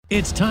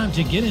It's time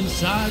to get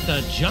inside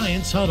the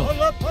Giants huddle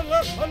Huddle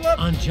up.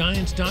 on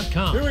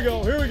Giants.com. Here we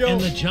go.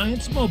 And the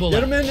Giants mobile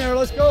Get app, them in there.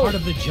 Let's go. part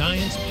of the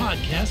Giants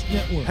podcast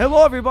network.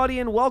 Hello, everybody,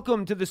 and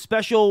welcome to the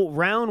special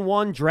Round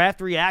 1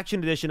 Draft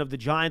Reaction edition of the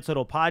Giants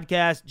Huddle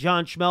podcast.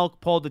 John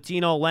Schmelk, Paul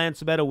Dottino,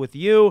 Lance Meadow with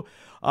you.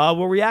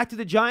 We'll react to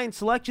the Giants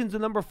selections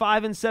of number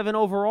 5 and 7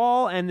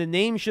 overall, and the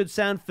name should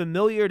sound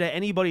familiar to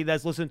anybody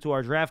that's listened to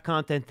our draft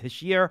content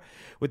this year.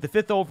 With the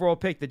 5th overall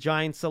pick, the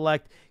Giants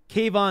select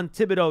Kayvon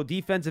Thibodeaux,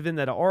 defensive end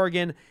out of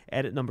Oregon.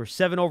 And at number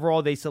 7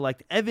 overall, they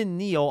select Evan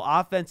Neal,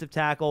 offensive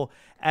tackle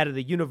out of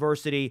the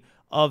University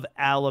of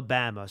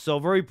Alabama. So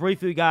very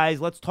briefly,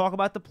 guys, let's talk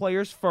about the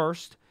players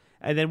first,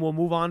 and then we'll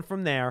move on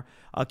from there.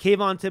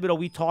 Kayvon Thibodeaux,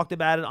 we talked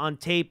about it on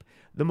tape.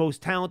 The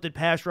most talented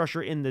pass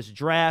rusher in this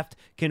draft,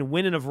 can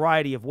win in a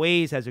variety of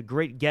ways, has a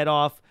great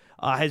get-off,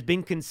 has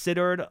been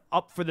considered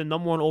up for the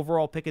number 1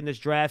 overall pick in this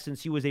draft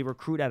since he was a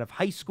recruit out of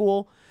high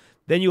school.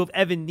 Then you have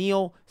Evan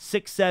Neal,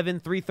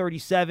 6'7",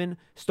 337,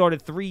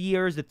 started 3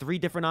 years at 3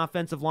 different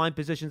offensive line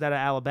positions out of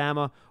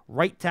Alabama,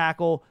 right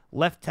tackle,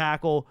 left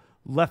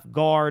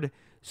guard.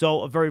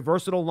 So a very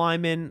versatile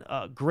lineman,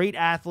 great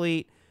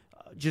athlete,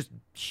 just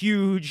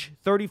huge,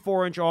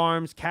 34-inch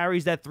arms,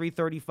 carries that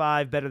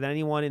 335 better than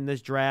anyone in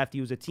this draft.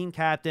 He was a team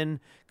captain,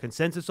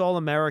 consensus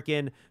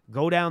All-American,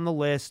 go down the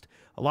list.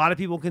 A lot of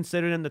people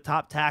considered him the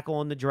top tackle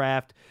in the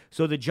draft.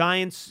 So the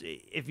Giants,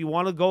 if you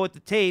want to go at the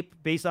tape,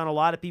 based on a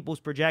lot of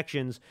people's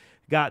projections,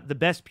 got the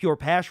best pure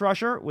pass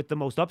rusher with the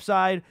most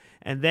upside,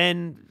 and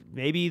then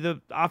maybe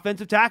the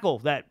offensive tackle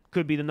that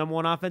could be the number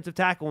 1 offensive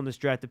tackle in this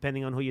draft,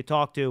 depending on who you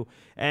talk to.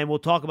 And we'll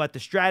talk about the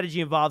strategy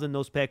involved in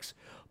those picks.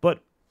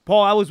 But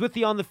Paul, I was with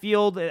you on the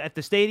field at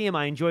the stadium.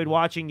 I enjoyed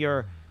watching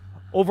your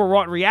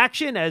overwrought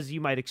reaction, as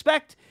you might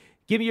expect.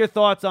 Give me your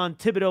thoughts on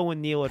Thibodeaux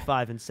and Neal at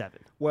 5 and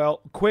 7.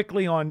 Well,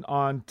 quickly on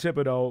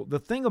Thibodeaux, the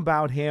thing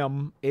about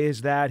him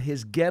is that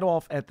his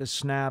get-off at the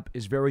snap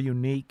is very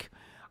unique.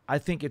 I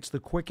think it's the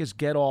quickest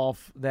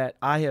get-off that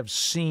I have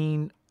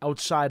seen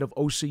outside of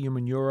Osi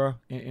Umenyiora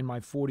in my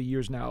 40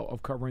 years now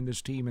of covering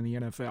this team in the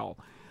NFL.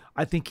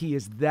 I think he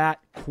is that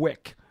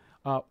quick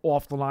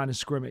off the line of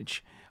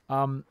scrimmage.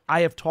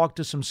 I have talked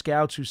to some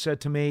scouts who said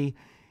to me,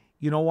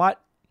 you know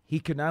what? He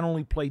could not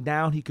only play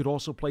down, he could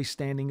also play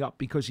standing up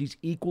because he's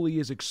equally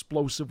as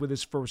explosive with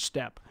his first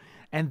step.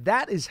 And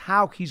that is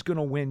how he's going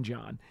to win,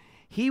 John.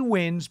 He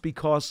wins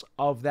because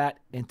of that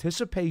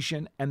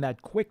anticipation and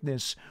that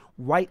quickness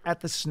right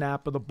at the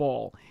snap of the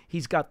ball.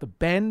 He's got the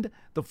bend,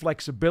 the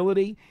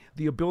flexibility,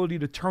 the ability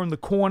to turn the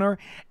corner,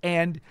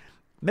 and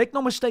make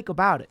no mistake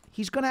about it,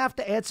 he's going to have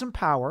to add some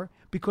power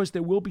because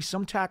there will be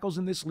some tackles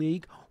in this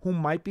league who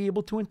might be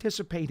able to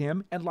anticipate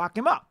him and lock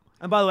him up.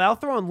 And by the way, I'll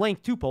throw in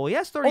length too, Paul. He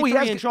has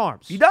 33-inch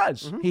arms. He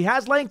does. He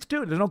has length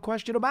too. There's no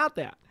question about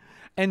that.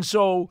 And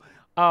so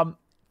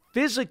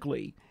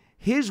physically,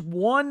 his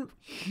one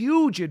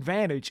huge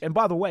advantage, and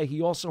by the way,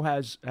 he also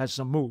has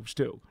some moves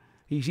too.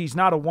 He's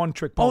not a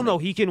one-trick pony. Oh, no,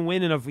 he can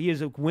win he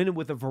is a winner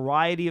with a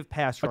variety of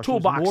pass rushers. A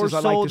toolbox, more as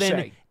I so like to than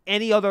say.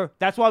 Any other.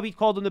 That's why we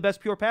called him the best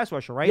pure pass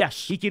rusher, right?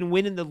 Yes. He can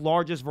win in the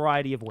largest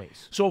variety of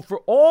ways. So for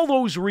all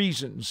those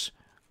reasons,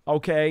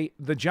 okay,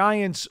 the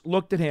Giants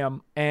looked at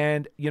him,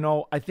 and,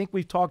 I think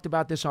we've talked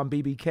about this on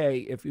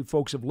BBK, if you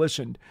folks have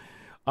listened.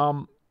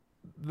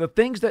 The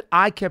things that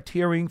I kept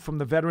hearing from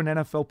the veteran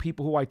NFL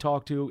people who I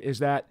talked to is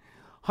that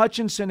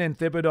Hutchinson and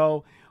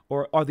Thibodeaux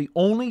are the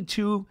only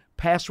 2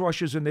 pass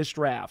rushers in this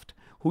draft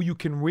who you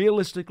can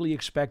realistically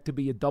expect to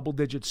be a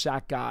double-digit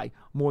sack guy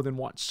more than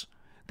once.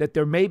 That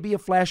there may be a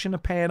flash in the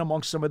pan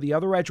amongst some of the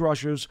other edge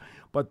rushers,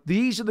 but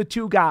these are the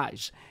 2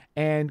 guys.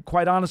 And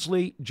quite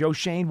honestly, Joe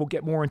Schoen, will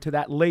get more into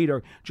that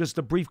later. Just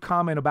a brief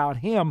comment about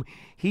him.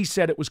 He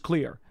said it was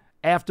clear.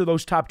 After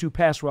those top 2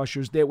 pass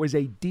rushers, there was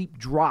a deep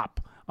drop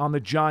on the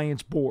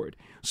Giants' board.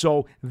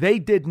 So they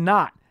did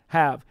not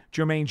have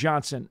Jermaine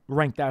Johnson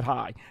ranked that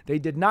high. They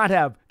did not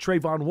have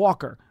Trayvon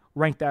Walker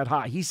ranked that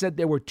high. He said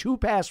there were 2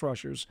 pass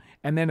rushers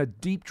and then a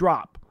deep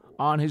drop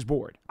on his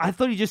board. I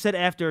thought he just said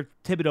after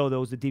Thibodeaux, there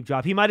was a deep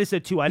drop. He might have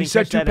said 2. I didn't He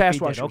said catch 2 that if pass he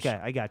did. rushers. Okay,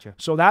 I got you.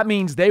 So that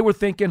means they were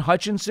thinking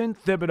Hutchinson,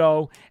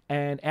 Thibodeaux,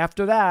 and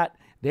after that,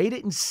 they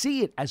didn't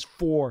see it as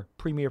 4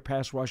 premier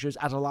pass rushers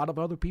as a lot of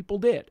other people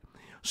did.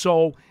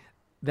 So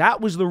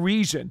that was the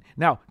reason.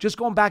 Now, just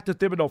going back to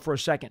Thibodeaux for a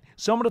second,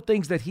 some of the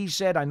things that he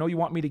said, I know you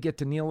want me to get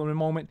to Neal in a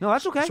moment. No,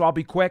 that's okay. So I'll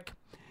be quick.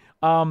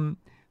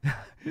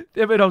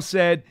 Thibodeaux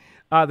said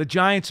the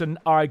Giants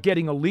are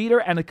getting a leader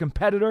and a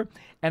competitor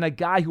and a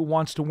guy who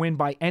wants to win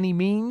by any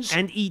means.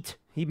 And eat.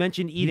 He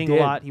mentioned eating He a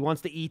did. lot. He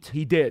wants to eat.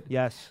 He did.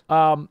 Yes.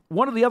 One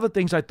of the other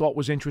things I thought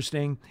was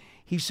interesting,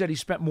 he said he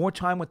spent more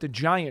time with the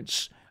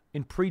Giants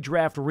in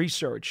pre-draft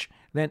research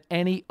than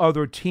any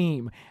other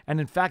team.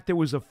 And in fact, there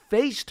was a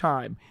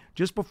FaceTime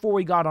just before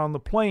he got on the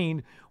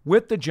plane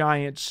with the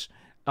Giants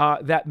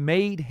that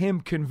made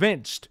him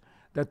convinced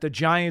that the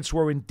Giants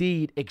were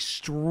indeed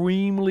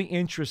extremely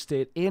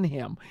interested in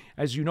him.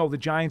 As you know, the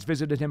Giants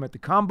visited him at the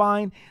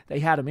Combine. They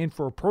had him in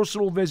for a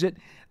personal visit.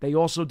 They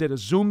also did a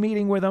Zoom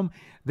meeting with him.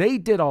 They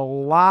did a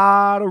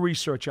lot of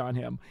research on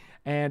him.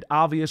 and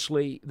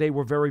obviously they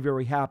were very,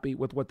 very happy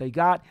with what they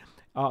got.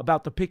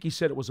 About the pick, he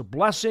said it was a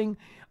blessing.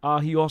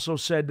 He also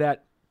said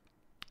that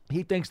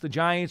he thinks the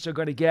Giants are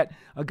going to get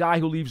a guy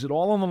who leaves it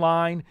all on the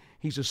line.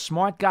 He's a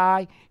smart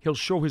guy. He'll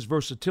show his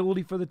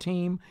versatility for the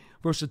team.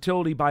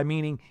 Versatility by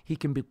meaning he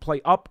can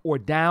play up or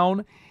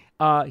down.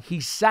 He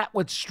sat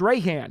with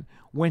Strahan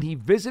when he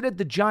visited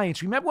the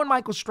Giants. Remember when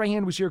Michael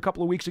Strahan was here a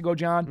couple of weeks ago,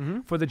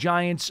 John, for the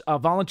Giants'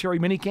 voluntary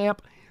minicamp?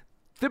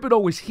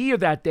 Thibodeau was here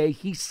that day.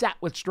 He sat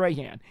with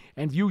Strahan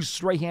and used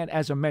Strahan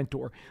as a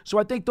mentor. So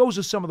I think those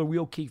are some of the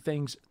real key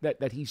things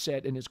that he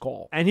said in his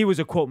call. And he was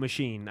a quote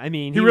machine. I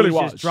mean, he really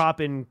was just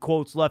dropping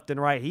quotes left and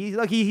right.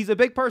 He's a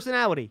big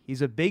personality.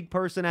 He's a big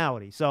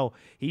personality. So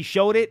he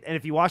showed it, and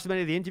if you watched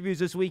many of the interviews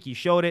this week, he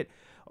showed it.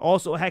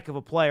 Also a heck of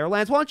a player.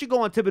 Lance, why don't you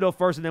go on Thibodeau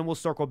first, and then we'll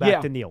circle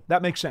back to Neil.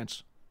 That makes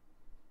sense.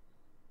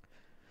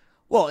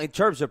 Well, in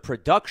terms of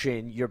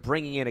production, you're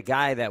bringing in a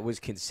guy that was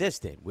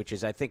consistent, which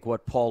is, I think,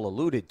 what Paul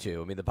alluded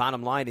to. I mean, the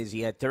bottom line is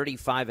he had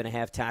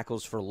 35.5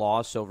 tackles for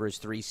loss over his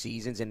 3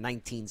 seasons and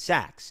 19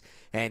 sacks,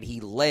 and he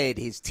led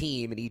his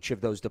team in each of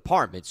those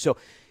departments. So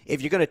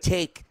if you're going to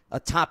take a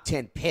top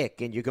 10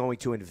 pick and you're going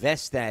to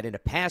invest that in a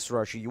pass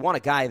rusher, you want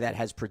a guy that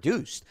has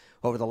produced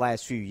over the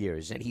last few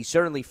years, and he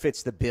certainly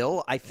fits the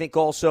bill. I think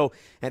also,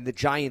 and the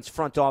Giants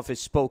front office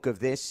spoke of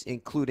this,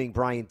 including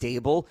Brian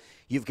Dable,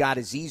 you've got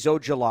Azeez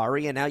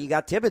Ojulari, and now you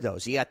got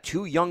Thibodeau. So you got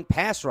 2 young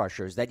pass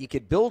rushers that you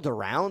could build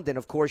around, and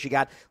of course you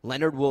got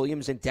Leonard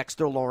Williams and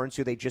Dexter Lawrence,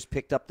 who they just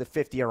picked up the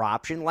 5th-year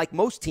option. Like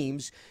most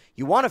teams,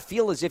 you want to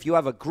feel as if you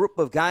have a group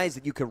of guys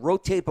that you can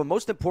rotate, but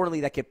most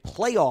importantly, that can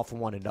play off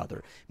one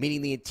another,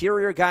 meaning the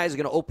interior guys are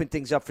going to open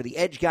things up for the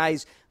edge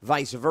guys,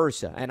 vice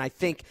versa. And I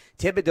think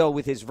Thibodeau,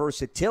 with his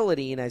versatility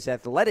and his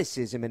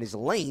athleticism and his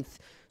length,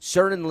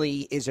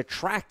 certainly is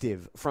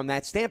attractive from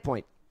that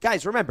standpoint.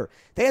 Guys, remember,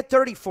 they had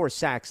 34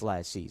 sacks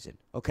last season,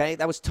 okay?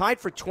 That was tied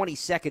for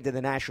 22nd in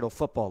the National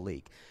Football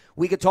League.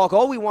 We could talk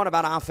all we want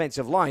about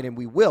offensive line, and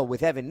we will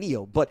with Evan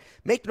Neal, but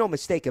make no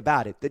mistake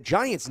about it, the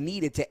Giants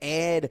needed to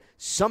add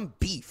some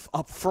beef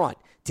up front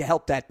to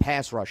help that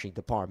pass rushing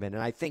department.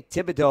 And I think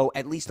Thibodeau,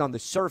 at least on the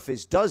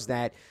surface, does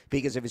that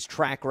because of his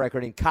track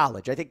record in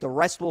college. I think the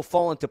rest will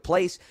fall into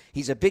place.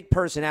 He's a big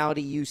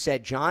personality, you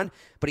said, John,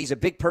 but he's a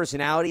big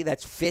personality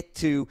that's fit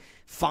to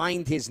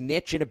find his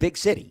niche in a big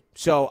city.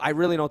 So I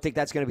really don't think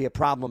that's going to be a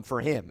problem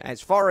for him. As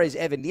far as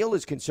Evan Neal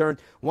is concerned,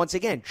 once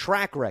again,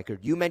 track record.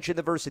 You mentioned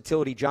the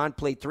versatility. John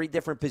played 3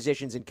 different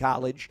positions in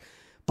college.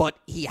 But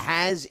he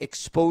has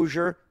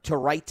exposure to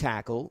right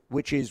tackle,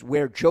 which is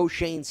where Joe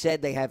Schoen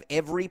said they have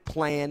every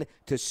plan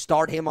to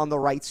start him on the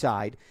right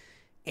side.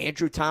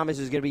 Andrew Thomas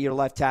is going to be your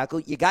left tackle.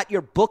 You got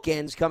your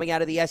bookends coming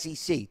out of the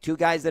SEC, 2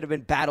 guys that have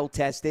been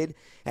battle-tested.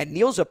 And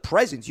Neal's a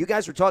presence. You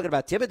guys were talking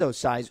about Thibodeau's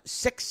size.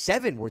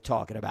 6'7" we're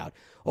talking about.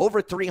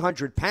 Over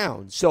 300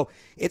 pounds. So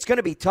it's going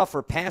to be tough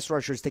for pass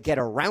rushers to get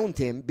around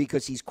him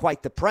because he's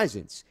quite the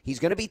presence. He's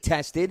going to be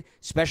tested,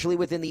 especially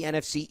within the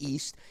NFC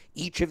East.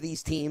 Each of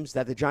these teams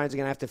that the Giants are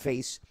going to have to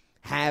face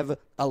have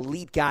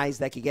elite guys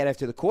that can get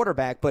after the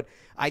quarterback. But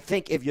I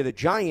think if you're the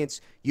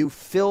Giants, you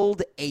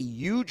filled a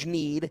huge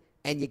need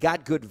and you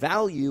got good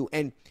value.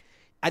 And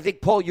I think,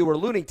 Paul, you were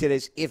alluding to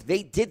this. If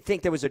they did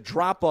think there was a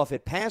drop-off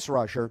at pass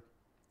rusher,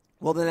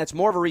 well, then that's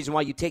more of a reason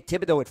why you take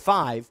Thibodeau at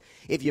 5.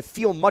 If you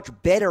feel much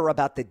better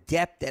about the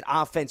depth at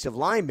offensive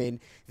lineman,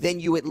 then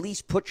you at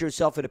least put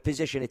yourself in a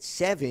position at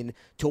 7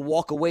 to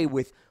walk away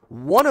with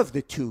one of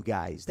the 2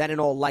 guys that in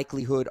all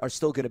likelihood are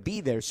still going to be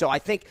there. So I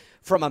think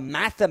from a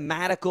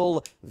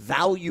mathematical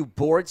value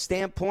board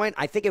standpoint,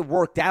 I think it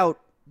worked out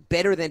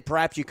better than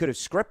perhaps you could have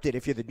scripted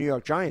if you're the New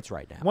York Giants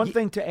right now. One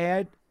thing to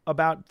add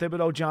about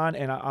Thibodeau, John,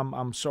 and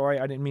I'm sorry,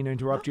 I didn't mean to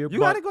interrupt you. You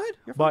got it, go ahead.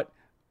 You're fine. But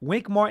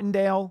Wink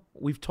Martindale,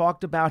 we've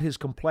talked about his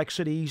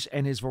complexities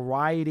and his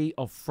variety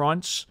of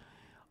fronts.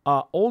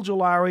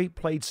 Ojulari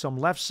played some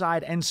left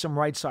side and some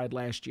right side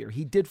last year.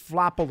 He did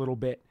flop a little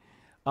bit.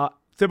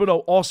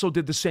 Thibodeau also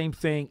did the same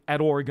thing at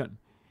Oregon.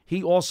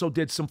 He also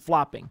did some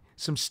flopping,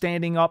 some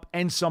standing up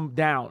and some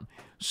down.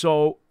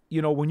 So,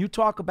 when you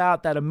talk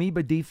about that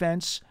amoeba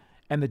defense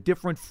and the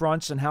different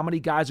fronts and how many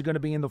guys are going to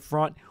be in the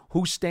front,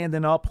 who's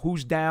standing up,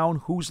 who's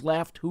down, who's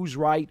left, who's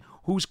right,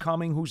 who's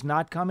coming, who's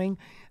not coming.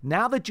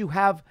 Now that you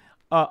have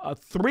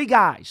 3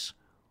 guys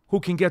who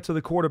can get to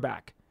the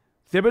quarterback,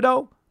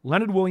 Thibodeau,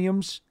 Leonard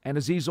Williams, and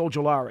Azeez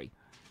Ojulari,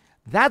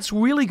 that's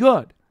really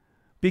good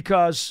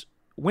because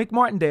Wink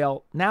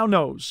Martindale now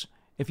knows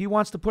if he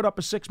wants to put up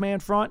a 6-man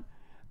front,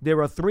 there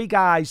are 3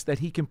 guys that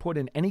he can put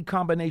in any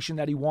combination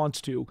that he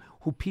wants to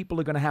who people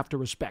are going to have to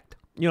respect.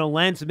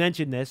 Lance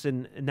mentioned this,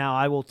 and now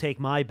I will take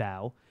my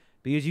bow,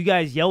 because you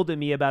guys yelled at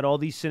me about all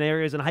these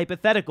scenarios and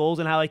hypotheticals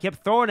and how I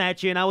kept throwing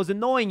at you and I was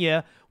annoying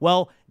you.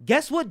 Well,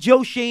 guess what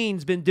Joe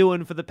Schoen's been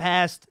doing for the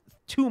past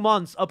 2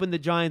 months up in the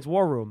Giants'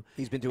 war room?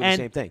 He's been doing the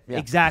same thing. Yeah.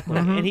 Exactly.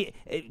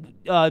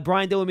 And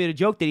Brian Dillon made a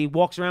joke that he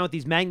walks around with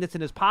these magnets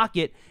in his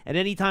pocket, and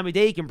any time of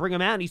day he can bring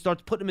them out, and he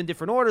starts putting them in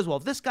different orders. Well,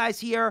 if this guy's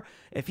here,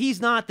 if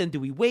he's not, then do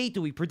we wait?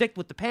 Do we predict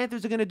what the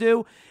Panthers are going to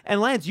do? And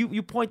Lance,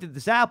 you pointed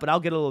this out, but I'll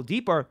get a little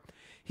deeper.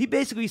 He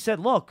basically said,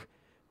 look,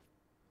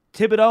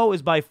 Thibodeau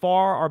is by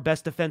far our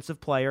best defensive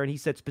player, and he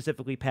said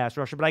specifically pass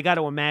rusher. But I got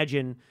to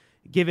imagine,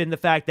 given the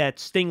fact that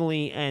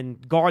Stingley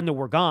and Gardner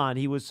were gone,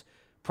 he was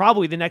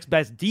probably the next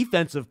best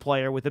defensive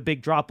player with a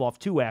big drop-off,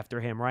 too, after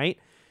him, right?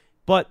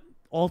 But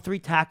all 3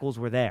 tackles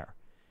were there.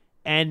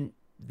 And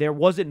there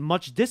wasn't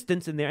much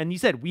distance in there. And he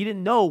said, we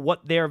didn't know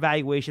what their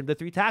evaluation of the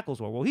 3 tackles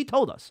were. Well, he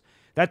told us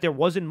that there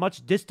wasn't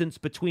much distance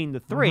between the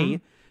 3.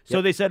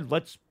 So they said,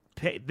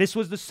 this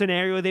was the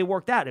scenario they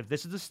worked out. If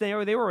this is the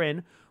scenario they were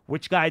in,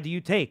 which guy do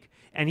you take?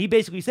 And he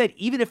basically said,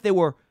 even if there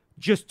were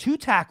just 2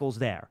 tackles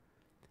there,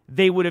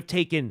 they would have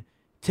taken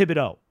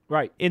Thibodeau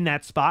in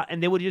that spot,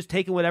 and they would have just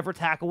taken whatever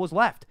tackle was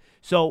left.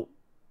 So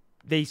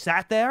they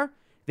sat there.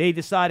 They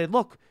decided,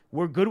 look,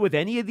 we're good with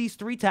any of these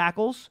 3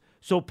 tackles,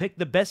 so pick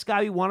the best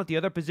guy we want at the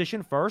other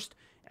position first,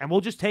 and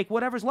we'll just take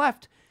whatever's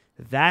left.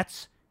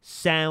 That's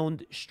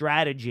sound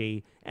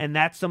strategy, and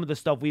that's some of the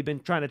stuff we've been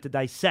trying to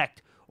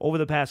dissect over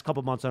the past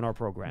couple months on our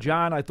program.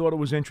 John, I thought it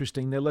was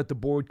interesting. They let the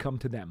board come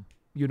to them,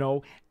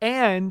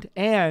 and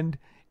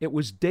it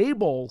was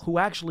Daboll who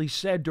actually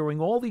said during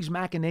all these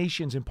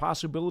machinations and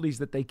possibilities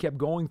that they kept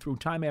going through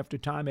time after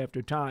time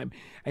after time,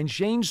 and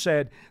Shane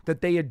said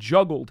that they had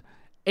juggled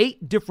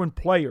 8 different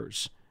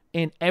players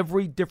in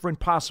every different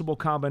possible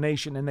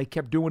combination, and they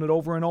kept doing it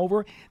over and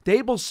over.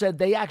 Daboll said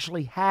they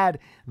actually had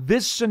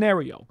this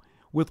scenario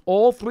with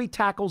all 3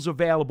 tackles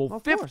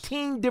available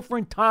 15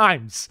 different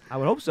times. I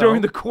would hope so.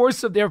 During the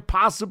course of their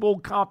possible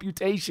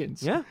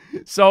computations. Yeah.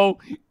 So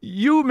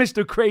you,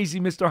 Mr. Crazy,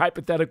 Mr.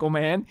 Hypothetical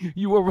Man,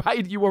 you were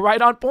right. You were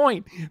right on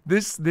point.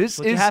 This is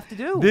what you have to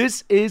do.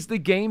 This is the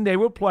game they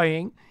were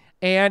playing,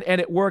 and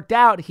it worked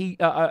out.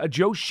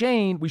 Joe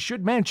Shane, we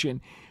should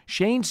mention,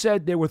 Shane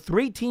said there were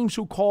 3 teams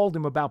who called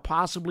him about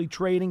possibly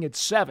trading at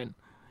 7.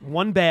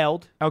 1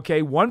 bailed.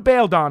 Okay, 1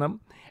 bailed on him.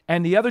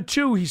 And the other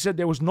 2, he said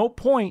there was no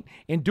point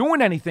in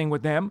doing anything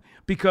with them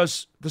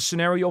because the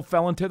scenario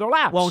fell into their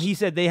laps. Well, he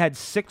said they had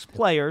 6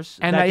 players.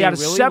 And that they had a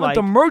really 7th liked.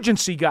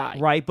 emergency guy.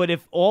 Right, but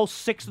if all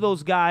 6 of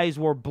those guys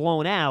were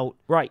blown out,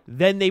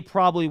 then they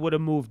probably would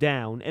have moved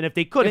down. And if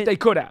they couldn't,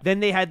 then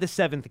they had the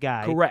 7th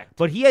guy. Correct.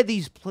 But he had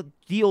these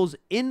deals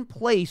in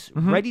place,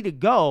 ready to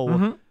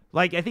go.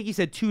 Like I think he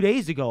said 2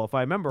 days ago, if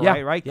I remember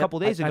right? A couple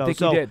days ago. I think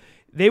so he did.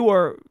 They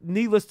were,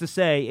 needless to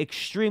say,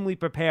 extremely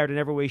prepared in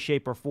every way,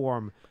 shape, or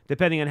form,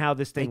 depending on how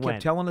this thing They went.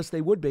 kept telling us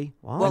they would be.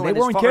 Well, they and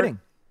weren't kidding.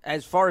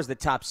 As far as the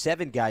top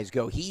 7 guys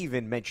go, he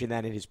even mentioned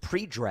that in his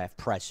pre-draft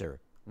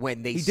presser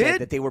when they He said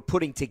did? that they were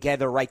putting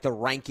together the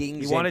rankings.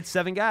 He wanted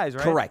 7 guys,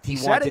 right? Correct. He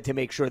said wanted it. to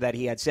make sure that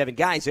he had 7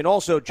 guys. And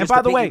also, just And by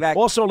to the way, piggyback-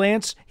 also,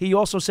 Lance, he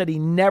also said he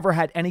never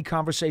had any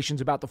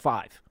conversations about the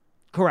 5.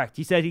 Correct.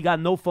 He said he got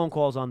no phone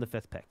calls on the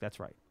 5th pick. That's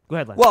right. Go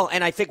ahead, Lance. Well,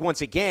 and I think,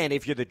 once again,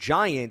 if you're the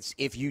Giants,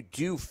 if you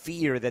do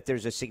fear that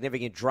there's a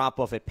significant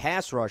drop-off at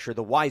pass rusher,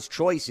 the wise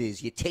choice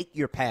is you take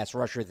your pass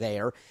rusher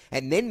there,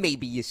 and then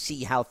maybe you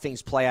see how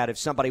things play out if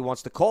somebody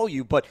wants to call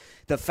you. But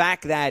the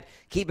fact that,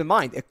 keep in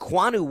mind,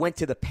 Ekwonu went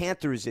to the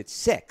Panthers at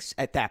 6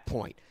 at that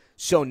point.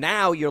 So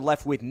now you're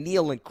left with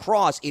Neal and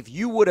Cross. If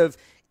you would have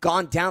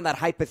gone down that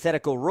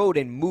hypothetical road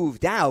and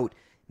moved out,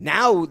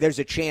 now there's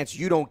a chance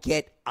you don't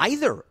get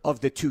either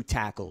of the 2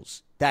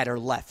 tackles that are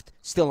left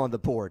still on the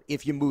board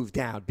if you move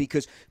down,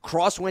 because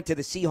Cross went to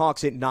the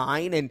Seahawks at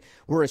 9, and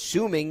we're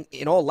assuming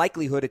in all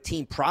likelihood a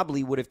team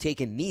probably would have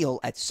taken Neal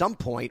at some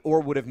point or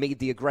would have made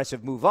the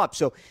aggressive move up.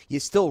 So you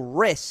still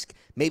risk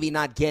maybe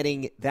not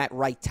getting that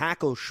right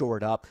tackle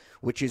shored up,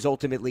 which is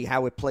ultimately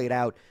how it played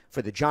out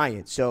for the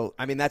Giants. So,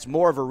 I mean, that's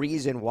more of a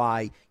reason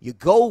why you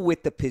go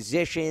with the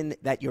position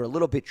that you're a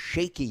little bit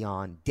shaky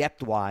on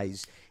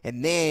depth-wise,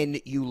 and then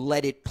you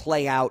let it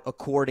play out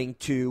according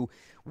to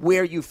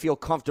where you feel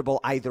comfortable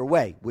either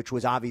way, which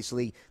was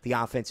obviously the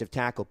offensive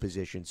tackle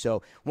position.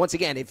 So, once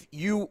again, if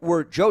you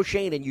were Joe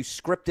Shane and you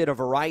scripted a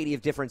variety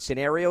of different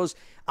scenarios,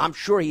 I'm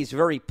sure he's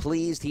very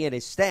pleased, he and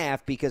his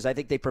staff, because I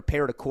think they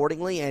prepared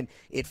accordingly, and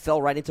it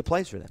fell right into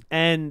place for them.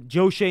 And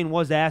Joe Shane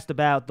was asked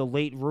about the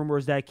late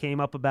rumors that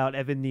came up about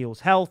Evan Neal's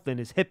health and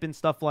his hip and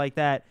stuff like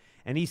that,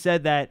 and he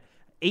said that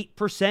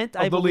 8%,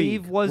 I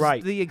believe, was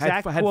the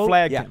exact had quote.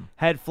 flagged him.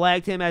 Had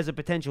flagged him as a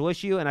potential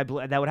issue, and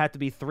that would have to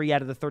be 3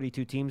 out of the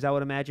 32 teams, I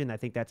would imagine. I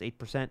think that's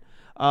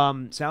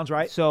 8%. Sounds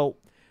right. So,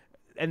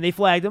 and they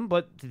flagged him,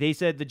 but they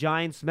said the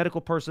Giants' medical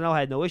personnel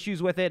had no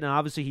issues with it, and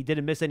obviously he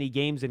didn't miss any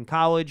games in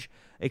college,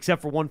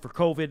 except for one for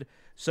COVID.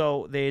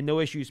 So they had no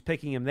issues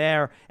picking him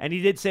there. And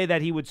he did say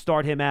that he would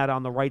start him out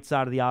on the right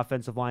side of the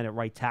offensive line at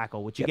right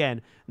tackle, which,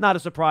 again, not a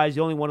surprise.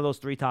 The only one of those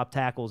 3 top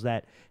tackles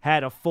that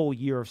had a full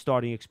year of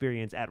starting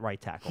experience at right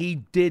tackle. He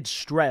did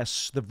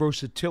stress the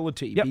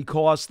versatility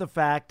because the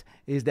fact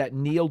is that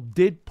Neal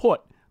did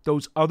put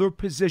those other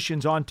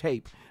positions on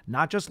tape,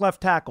 not just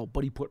left tackle,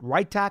 but he put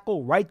right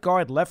tackle, right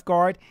guard, left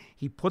guard.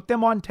 He put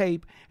them on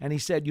tape, and he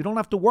said, you don't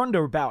have to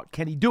wonder about,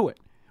 can he do it?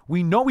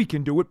 We know he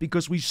can do it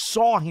because we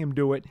saw him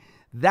do it.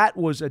 That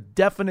was a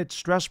definite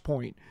stress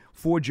point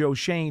for Joe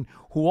Shane,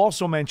 who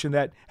also mentioned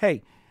that,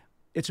 hey,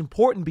 it's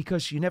important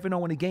because you never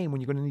know in a game when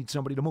you're going to need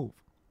somebody to move.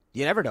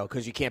 You never know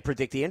because you can't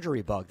predict the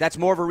injury bug. That's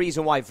more of a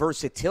reason why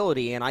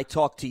versatility, and I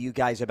talked to you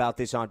guys about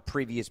this on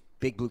previous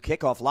Big Blue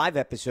Kickoff live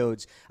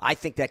episodes, I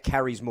think that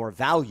carries more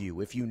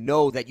value if you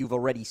know that you've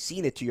already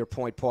seen it, to your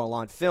point, Paul,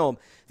 on film.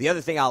 The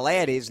other thing I'll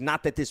add is,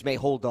 not that this may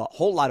hold a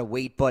whole lot of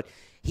weight, but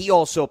he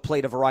also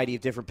played a variety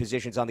of different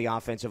positions on the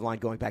offensive line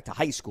going back to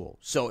high school.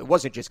 So it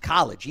wasn't just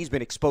college. He's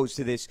been exposed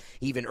to this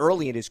even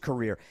early in his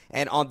career.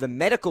 And on the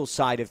medical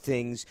side of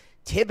things,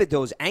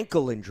 Thibodeau's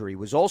ankle injury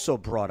was also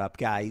brought up,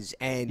 guys.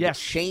 And yes.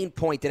 Shane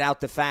pointed out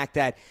the fact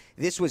that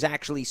this was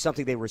actually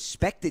something they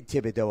respected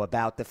Thibodeau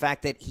about, the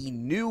fact that he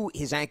knew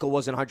his ankle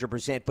wasn't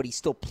 100%, but he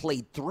still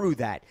played through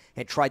that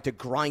and tried to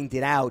grind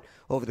it out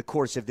over the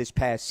course of this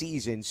past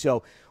season.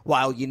 So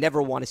while you never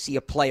want to see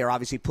a player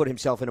obviously put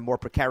himself in a more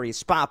precarious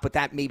spot, but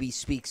that maybe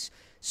speaks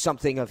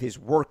something of his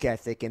work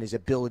ethic and his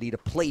ability to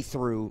play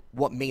through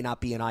what may not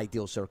be an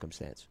ideal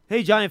circumstance.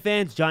 Hey, Giant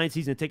fans, Giant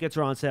season tickets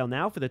are on sale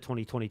now for the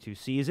 2022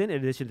 season. In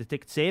addition to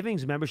ticket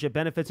savings, membership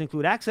benefits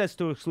include access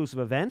to exclusive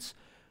events,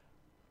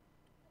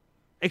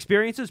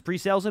 experiences,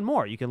 pre-sales, and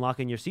more. You can lock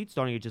in your seats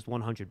starting at just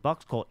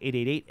 $100. Call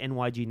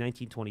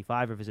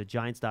 888-NYG-1925 or visit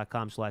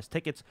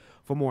giants.com/tickets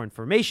for more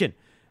information.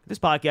 This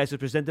podcast is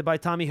presented by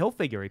Tommy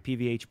Hilfiger, a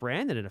PVH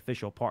brand and an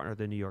official partner of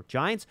the New York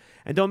Giants.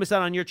 And don't miss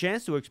out on your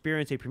chance to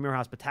experience a premier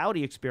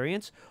hospitality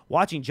experience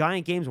watching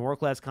Giant games and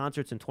world-class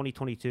concerts in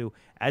 2022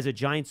 as a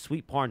Giant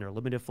Suite partner.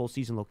 Limited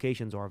full-season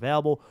locations are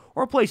available,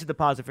 or place a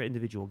deposit for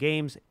individual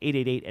games.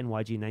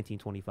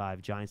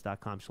 888-NYG-1925,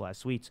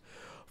 giants.com/suites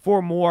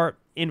for more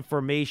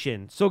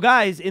information. So,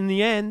 guys, in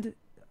the end,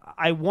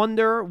 I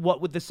wonder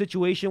what the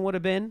situation would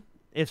have been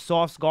if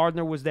Sauce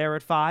Gardner was there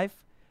at 5.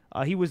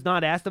 He was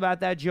not asked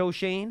about that, Joe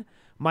Shane.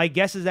 My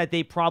guess is that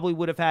they probably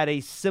would have had a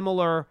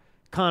similar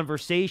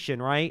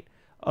conversation, right,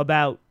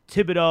 about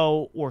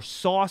Thibodeau or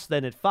Sauce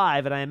then at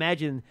 5, and I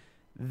imagine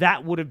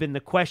that would have been the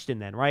question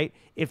then, right?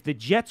 If the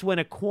Jets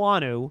went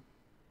Ekwonu,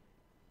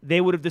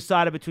 they would have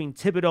decided between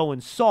Thibodeau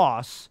and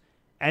Sauce,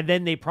 and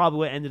then they probably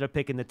would have ended up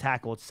picking the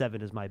tackle at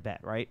 7 is my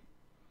bet, right?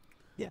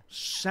 Yeah.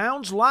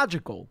 Sounds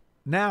logical.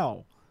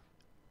 Now,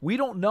 we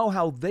don't know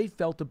how they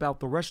felt about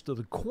the rest of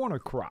the corner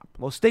crop.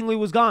 Well, Stingley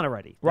was gone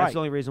already. That's Right. the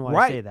only reason why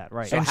Right. I say that,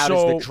 right? So And how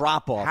does the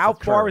drop-off How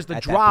far occur is the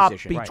at that drop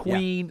position? Right,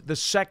 between the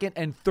second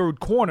and third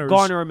corners?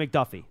 Garner and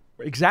McDuffie.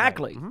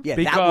 Exactly. Right. Yeah,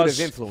 that would because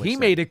have influenced he them.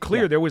 made it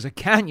clear Yeah. there was a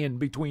canyon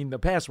between the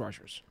pass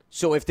rushers.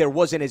 So if there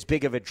wasn't as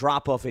big of a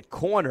drop-off at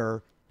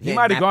corner, He then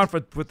might have that- gone for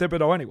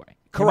Thibodeau anyway. He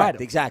might Correct,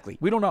 have. exactly.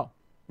 We don't know.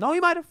 No, he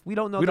might have. We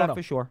don't know We that don't know.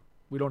 for sure.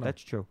 We don't know.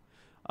 That's true.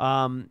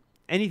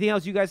 Anything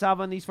else you guys have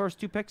on these first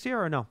two picks here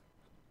or no?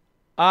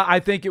 I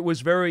think it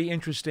was very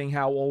interesting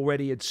how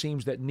already it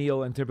seems that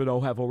Neal and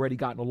Thibodeau have already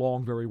gotten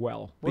along very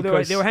well. Well,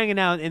 Because- they were hanging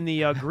out in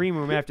the green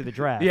room after the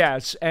draft.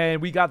 Yes,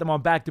 and we got them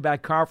on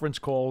back-to-back conference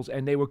calls,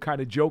 and they were kind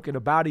of joking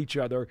about each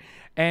other.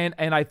 And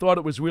I thought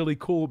it was really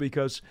cool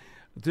because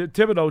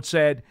Thibodeau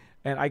said,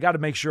 and I got to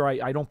make sure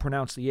I don't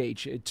pronounce the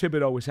H.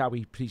 Thibodeau is how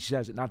he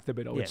says it, not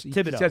Thibodeau. Yeah, He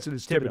Thibodeau. says it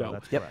as Thibodeau.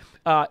 That's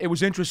correct. It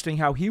was interesting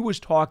how he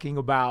was talking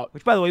about.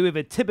 Which, by the way, we have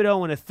a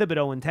Thibodeau and a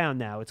Thibodeau in town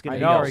now. It's going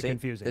to I be know. very See?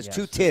 confusing. There's yes.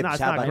 two It's Tibbs. not-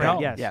 it's How not about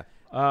great. that? Yes.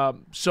 Yeah.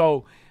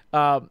 So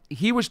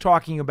he was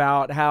talking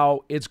about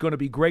how it's going to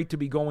be great to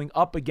be going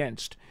up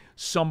against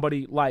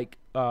somebody like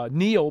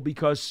Neal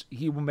because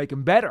he will make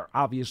him better,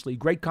 obviously.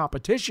 Great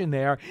competition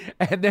there.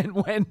 And then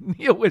when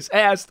Neal was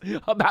asked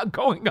about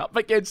going up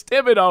against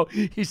Thibodeau,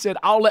 he said,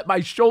 I'll let my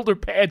shoulder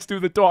pads do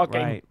the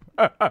talking. Right.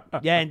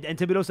 Yeah, and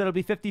Thibodeau said it'll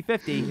be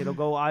 50-50. It'll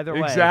go either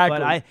way. Exactly.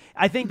 But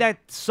I think that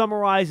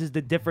summarizes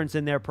the difference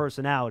in their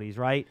personalities,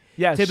 right?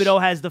 Yes. Thibodeau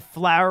has the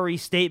flowery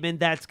statement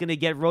that's going to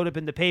get wrote up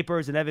in the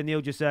papers, and Evan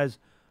Neal just says,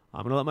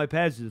 I'm going to let my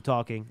pads do the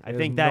talking. I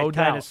There's think that no kind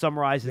doubt. of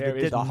summarizes There the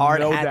is difference. The hard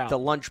No hat, doubt. the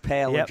lunch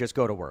pail, Yep. and just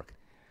go to work.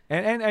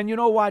 And you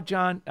know what,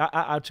 John?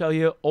 I'll tell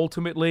you,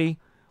 ultimately,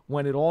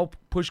 when it all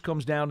push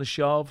comes down to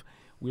shove,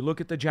 we look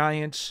at the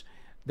Giants.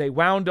 They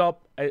wound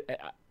up,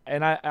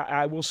 and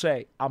I will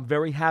say, I'm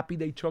very happy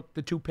they took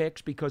the 2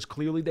 picks because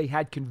clearly they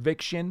had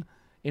conviction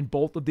in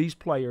both of these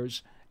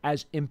players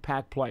as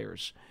impact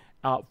players.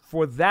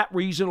 For that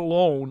reason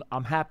alone,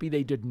 I'm happy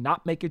they did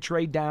not make a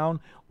trade down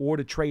or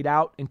to trade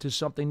out into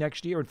something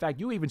next year. In fact,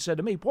 you even said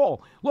to me,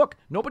 Paul, look,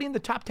 nobody in the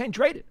top 10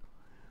 traded.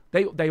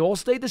 They all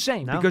stayed the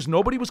same because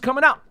nobody was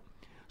coming out.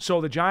 So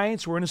the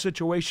Giants were in a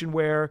situation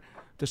where,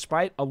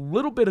 despite a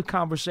little bit of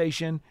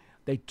conversation,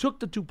 they took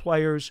the 2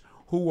 players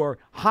who were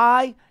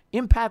high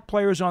impact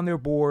players on their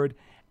board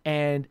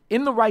and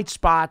in the right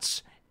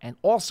spots and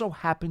also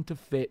happened to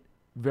fit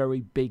very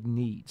big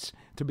needs.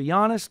 To be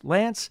honest,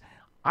 Lance,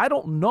 I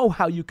don't know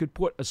how you could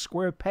put a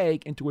square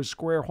peg into a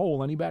square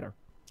hole any better.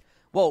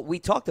 Well, we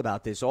talked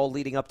about this all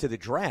leading up to the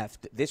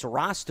draft. This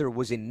roster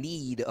was in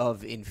need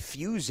of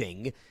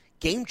infusing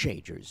game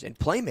changers and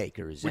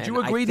playmakers. Would and you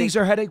agree I think, these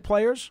are headache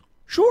players?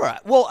 Sure.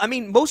 Well, I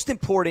mean, most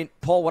important,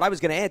 Paul, what I was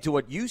going to add to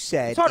what you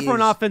said It's hard for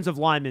an is- offensive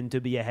lineman to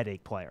be a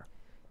headache player.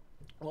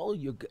 Well,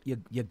 you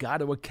got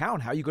to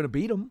account how you going to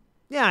beat them.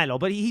 Yeah, I know,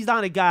 but he's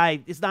not a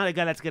guy. It's not a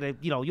guy that's gonna,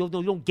 you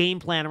don't game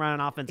plan around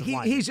an offensive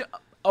line. He's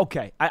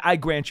Okay, I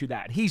grant you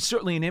that. He's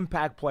certainly an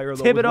impact player,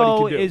 though. with what he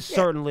Thibodeau can do. is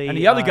certainly And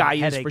the other guy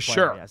is headache for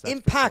player, sure. yes, that's for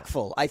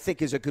Impactful, I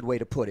think, is a good way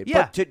to put it.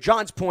 Yeah. But to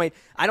John's point,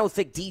 I don't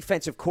think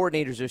defensive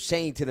coordinators are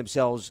saying to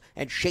themselves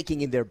and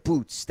shaking in their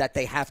boots that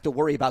they have to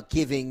worry about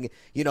giving,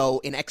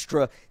 an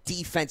extra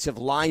defensive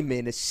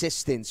lineman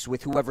assistance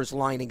with whoever's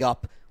lining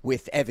up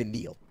with Evan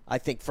Neal. I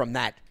think from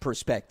that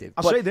perspective.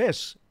 I'll say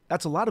this.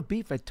 That's a lot of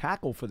beef at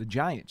tackle for the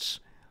Giants.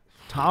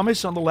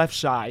 Thomas on the left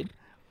side,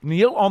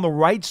 Neal on the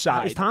right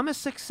side. Is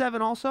Thomas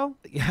 6'7" also?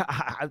 Yeah,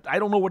 I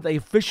don't know what they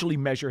officially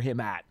measure him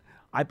at.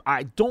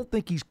 I don't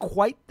think he's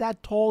quite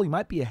that tall. He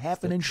might be a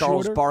half an inch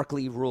Charles shorter.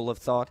 Barkley rule of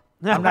thought.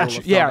 I'm not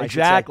sure. Yeah,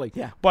 exactly.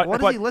 Yeah. But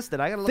What is he listed?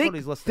 I gotta look what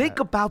he's listed Think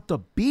at. about the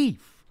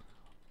beef.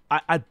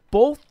 At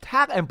both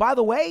tackle, and by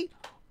the way,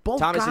 both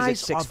Thomas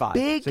guys is at 6'5". are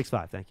big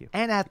 6'5", thank you.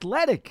 and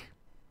athletic.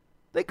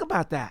 Think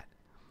about that.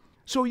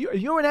 So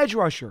you're an edge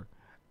rusher,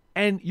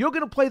 and you're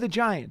going to play the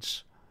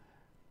Giants.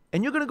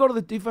 And you're going to go to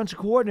the defensive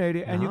coordinator,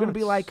 and you're going to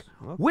be like,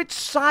 which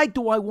side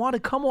do I want to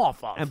come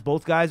off of? And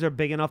both guys are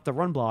big enough to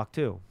run block,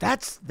 too.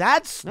 That's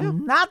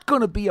not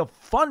going to be a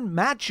fun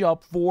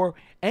matchup for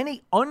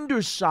any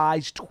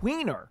undersized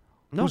tweener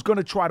who's going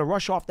to try to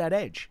rush off that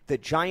edge. The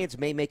Giants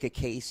may make a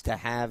case to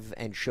have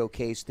and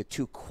showcase the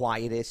two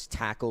quietest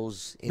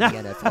tackles in the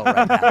NFL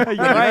right now. When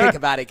you think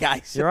about it,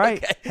 guys. You're right.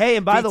 Okay. Hey,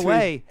 and by the Between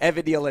way,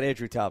 Evan Neal and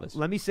Andrew Thomas.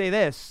 let me say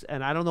this,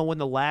 and I don't know when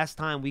the last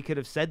time we could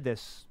have said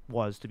this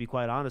was, to be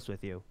quite honest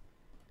with you.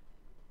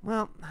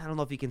 Well, I don't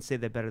know if you can say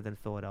they're better than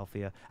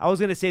Philadelphia. I was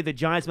going to say the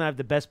Giants might have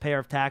the best pair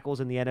of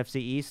tackles in the NFC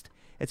East.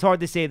 It's hard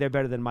to say they're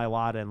better than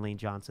Mailata and Lane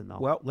Johnson, though.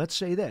 Well, let's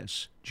say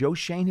this. Joe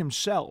Shane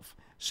himself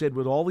said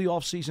with all the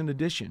offseason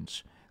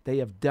additions, they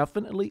have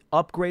definitely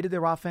upgraded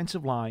their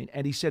offensive line.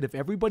 And he said if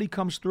everybody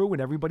comes through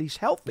and everybody's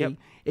healthy,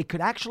 it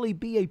could actually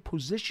be a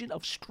position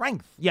of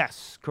strength.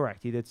 Yes,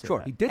 correct. He did say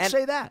that. He did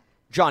say that.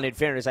 John, in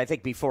fairness, I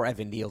think before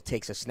Evan Neal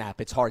takes a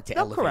snap, it's hard to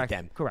elevate correct,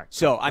 them. correct.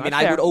 So, I mean,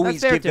 That's I would fair. always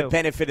That's fair, give the too.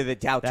 benefit of the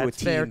doubt to a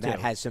That's fair, team that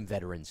too. has some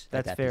veterans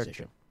That's at that fair,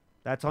 position. too.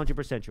 That's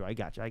 100% true. I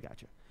got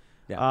you.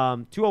 Yeah.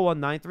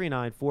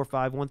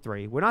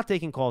 201-939-4513. We're not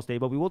taking calls today,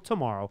 but we will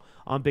tomorrow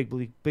on Big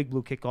Blue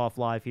Kickoff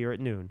Live here at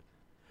noon.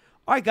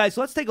 All right, guys,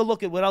 so let's take a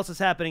look at what else is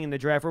happening in the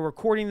draft. We're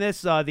recording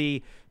this.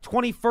 The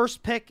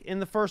 21st pick in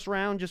the first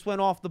round just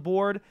went off the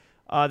board.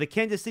 The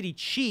Kansas City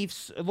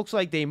Chiefs, it looks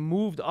like they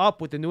moved up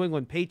with the New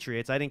England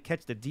Patriots. I didn't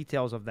catch the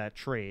details of that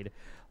trade.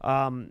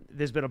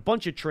 There's been a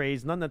bunch of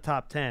trades, none in the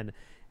top 10.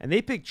 And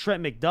they picked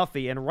Trent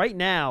McDuffie. And right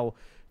now,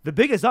 the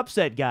biggest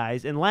upset,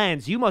 guys, and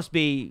Lance, you must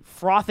be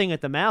frothing at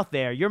the mouth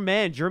there. Your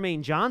man,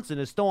 Jermaine Johnson,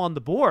 is still on the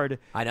board.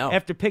 I know.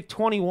 After pick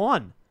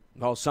 21.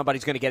 Well,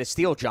 somebody's going to get a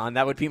steal, John.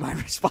 That would be my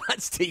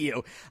response to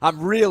you.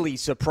 I'm really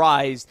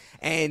surprised.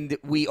 And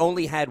we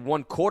only had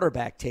one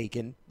quarterback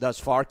taken thus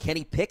far.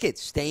 Kenny Pickett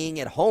staying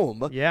at home,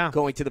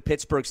 going to the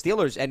Pittsburgh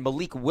Steelers. And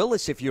Malik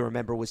Willis, if you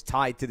remember, was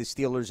tied to the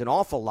Steelers an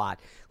awful lot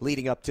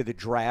leading up to the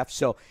draft.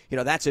 So,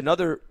 that's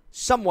another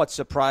somewhat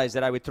surprise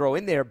that I would throw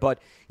in there. But,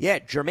 yeah,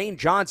 Jermaine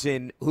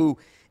Johnson, who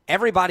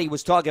everybody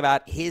was talking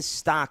about his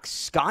stock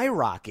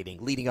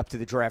skyrocketing leading up to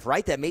the draft,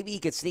 right? That maybe he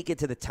could sneak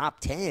into the top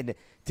 10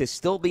 to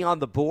still be on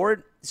the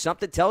board.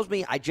 Something tells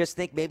me I just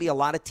think maybe a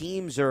lot of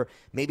teams are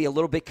maybe a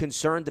little bit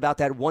concerned about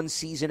that one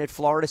season at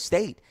Florida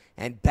State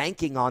and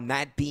banking on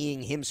that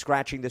being him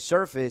scratching the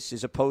surface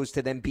as opposed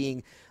to them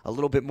being a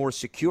little bit more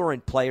secure in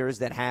players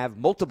that have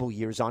multiple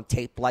years on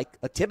tape like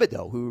a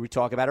Thibodeau, who we were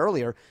talking about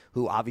earlier,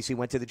 who obviously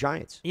went to the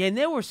Giants. Yeah, and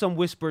there were some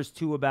whispers,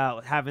 too,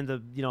 about having to,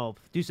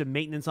 do some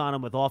maintenance on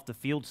him with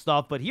off-the-field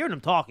stuff. But hearing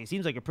him talk, he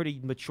seems like a pretty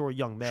mature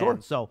young man. Sure.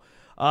 So,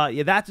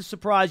 that's a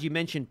surprise. You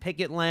mentioned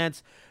Pickett,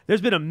 Lance.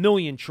 There's been a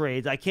million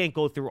trades. I can't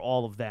go through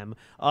all of them.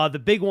 The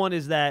big one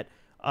is that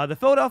the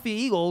Philadelphia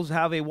Eagles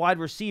have a wide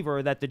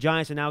receiver that the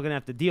Giants are now going to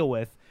have to deal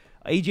with.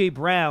 A.J.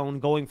 Brown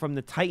going from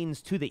the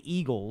Titans to the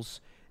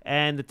Eagles,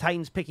 and the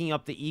Titans picking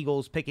up the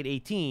Eagles pick at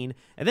 18,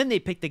 and then they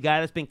picked the guy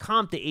that's been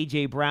comped to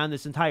A.J. Brown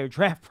this entire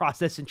draft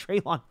process in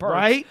Treylon Burks.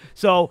 Right?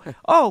 So,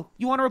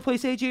 you want to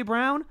replace A.J.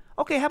 Brown?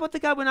 Okay, how about the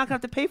guy we're not going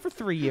to have to pay for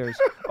 3 years?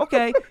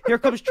 Okay, here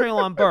comes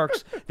Treylon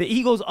Burks. The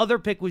Eagles' other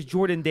pick was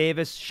Jordan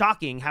Davis.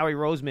 Shocking, Howie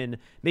Roseman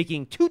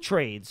making 2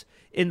 trades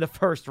in the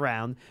first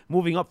round,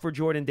 moving up for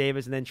Jordan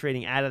Davis and then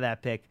trading out of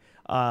that pick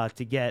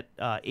to get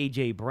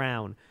A.J.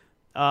 Brown.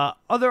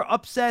 Other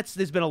upsets,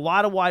 there's been a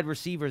lot of wide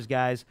receivers,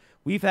 guys.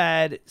 We've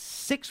had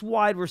 6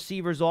 wide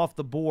receivers off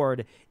the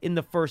board in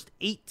the first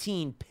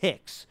 18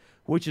 picks,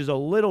 which is a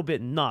little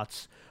bit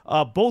nuts.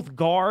 Both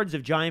guards,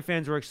 if Giant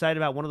fans were excited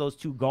about one of those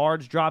 2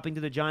 guards dropping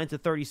to the Giants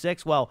at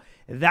 36, well,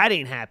 that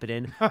ain't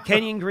happening.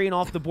 Kenyon Green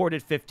off the board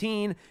at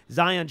 15.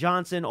 Zion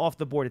Johnson off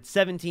the board at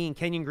 17.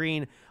 Kenyon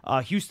Green,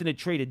 Houston had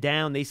traded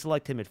down. They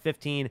select him at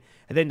 15.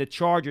 And then the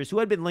Chargers, who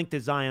had been linked to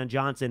Zion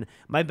Johnson,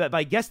 my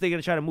guess they're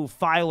going to try to move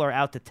Filer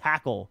out to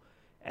tackle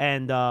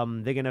And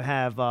they're going to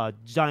have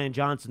Zion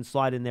Johnson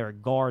slide in there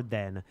at guard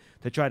then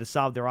to try to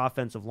solve their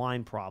offensive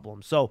line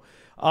problem. So,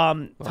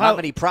 how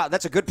many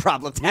that's a good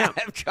problem to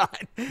have, John.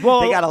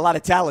 Well, they got a lot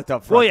of talent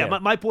up front. Well, yeah, there.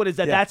 my point is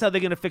that that's how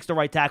they're going to fix the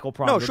right tackle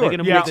problem. No, sure. They're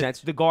going to Yeah.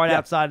 move the guard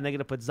outside, and they're going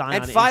to put Zion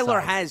And inside. Filer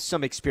has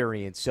some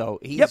experience, so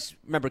he's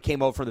remember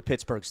came over from the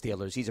Pittsburgh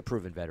Steelers. He's a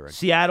proven veteran.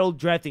 Seattle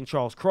drafting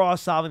Charles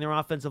Cross, solving their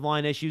offensive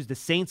line issues. The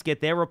Saints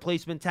get their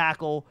replacement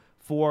tackle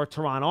for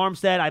Teron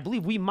Armstead. I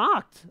believe we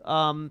mocked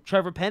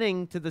Trevor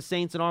Penning to the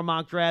Saints in our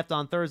mock draft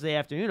on Thursday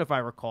afternoon, if I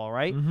recall,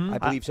 right? I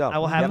believe so. I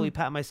will happily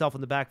pat myself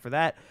on the back for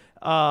that.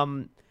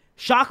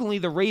 Shockingly,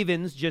 the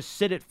Ravens just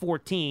sit at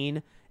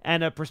 14,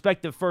 and a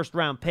prospective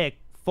first-round pick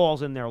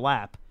falls in their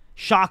lap.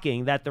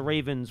 Shocking that the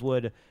Ravens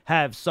would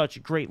have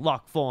such great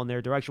luck fall in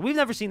their direction. We've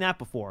never seen that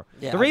before.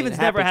 Yeah, the Ravens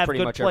it never happens have pretty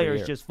good much every players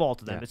year. just fall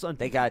to them. Yeah. It's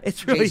They got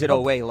really Jason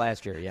Oweh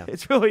last year, yeah.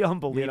 It's really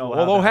unbelievable.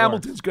 Although how that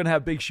Hamilton's works. going to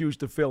have big shoes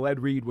to fill, Ed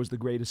Reed was the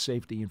greatest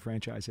safety in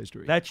franchise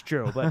history. That's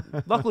true, but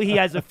luckily he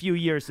has a few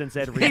years since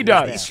Ed Reed. He was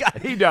does.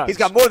 there. He does. He's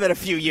got more than a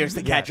few years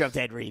to catch up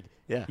to Ed Reed.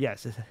 Yeah.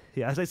 Yes.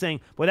 Yeah, as I was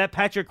saying, boy, that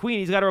Patrick Queen,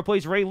 he's got to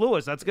replace Ray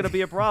Lewis. That's going to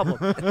be a problem.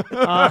 But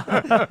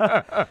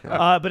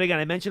again,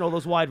 I mentioned all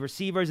those wide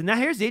receivers. And now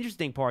here's the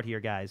interesting part here,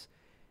 guys.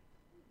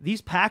 These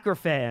Packer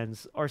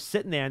fans are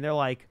sitting there, and they're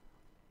like,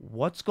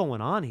 what's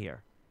going on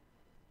here?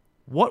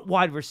 What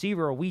wide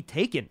receiver are we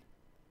taking?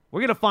 We're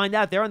going to find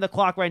out. They're on the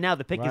clock right now.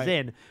 The pick is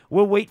in.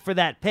 We'll wait for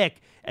that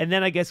pick. And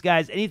then I guess,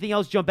 guys, anything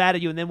else jump out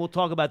at you, and then we'll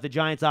talk about the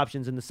Giants'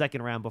 options in the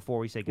second round before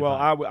we say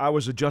goodbye. Well, I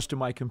was adjusting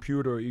my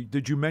computer.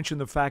 Did you mention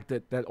the fact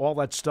that all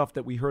that stuff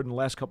that we heard in the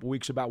last couple of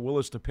weeks about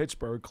Willis to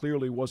Pittsburgh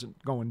clearly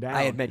wasn't going down?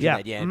 I had mentioned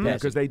that, yeah.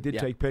 Because they did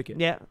take Pickett.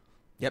 Yeah.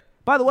 Yep.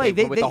 By the way,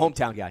 with the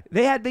hometown guy.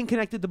 They had been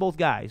connected to both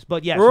guys,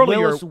 but yes,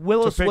 Earlier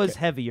Willis to was Pickett.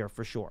 heavier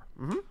for sure.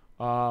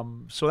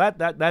 Mm-hmm. So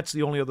that's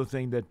the only other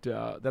thing that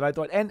I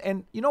thought.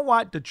 And you know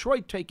what?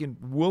 Detroit taking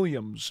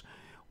Williams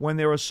when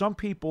there are some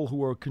people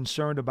who are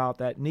concerned about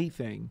that knee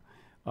thing,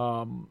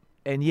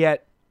 and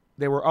yet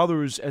there were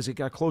others as it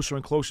got closer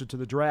and closer to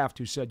the draft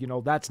who said,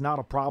 that's not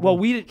a problem.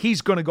 Well,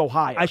 he's going to go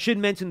higher. I should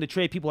mention the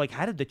trade. People are like,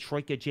 how did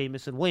Detroit get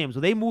Jamison Williams?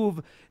 Well,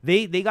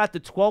 they got the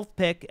 12th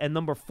pick and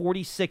number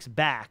 46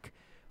 back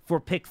for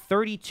pick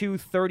 32,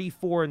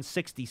 34, and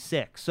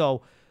 66.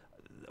 So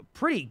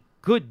pretty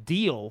good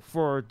deal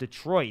for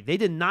Detroit. They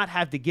did not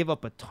have to give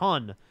up a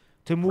ton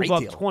to move Great up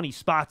deal. 20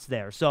 spots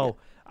there. So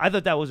I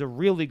thought that was a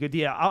really good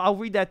deal. I'll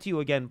read that to you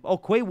again. Oh,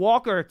 Quay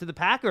Walker to the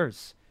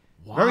Packers.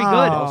 Very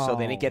good. Oh, so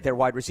they didn't get their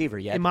wide receiver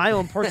yet. In my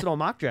own personal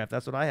mock draft,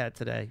 that's what I had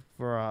today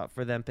for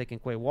them picking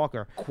Quay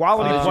Walker.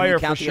 Quality player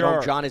for counting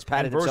sure. John has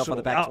patted And himself on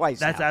the back Oh, twice.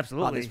 that's now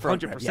absolutely on this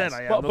program. 100%. Yes.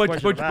 I have no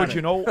question about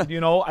it.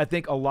 you know, I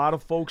think a lot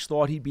of folks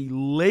thought he'd be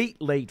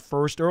late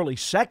first, early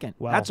second.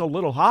 Well, that's a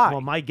little high.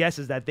 Well, my guess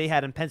is that they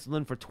had him penciled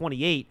in for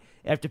 28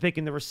 after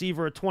picking the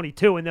receiver at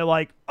 22, and they're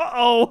like,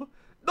 uh-oh,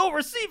 no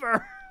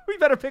receiver. We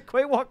better pick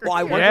Quay Walker. Well,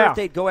 I here." wonder if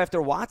they'd go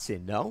after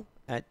Watson, no?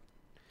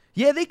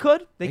 Yeah, they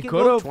could. They could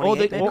could go, have.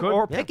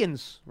 or Yeah.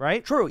 Pickens,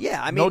 right? True,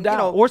 yeah. I mean, No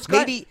doubt. Or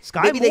Sky, maybe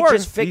Sky they Moore.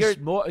 just figured.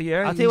 He's more,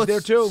 yeah, I'll he's tell you what,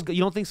 there too.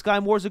 You don't think Sky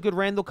Moore's a good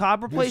Randall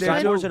Cobb there replacement?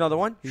 Sky too. Moore's another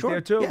one. He's Sure,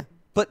 there too. Yeah.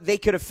 But they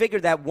could have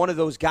figured that one of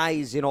those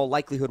guys, in all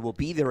likelihood, will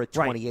be there at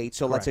Right. 28.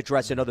 So let's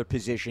address another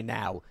position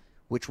now,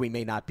 which we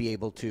may not be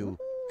able to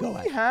go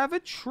at. We have a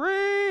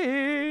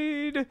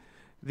trade.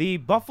 The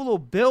Buffalo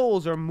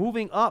Bills are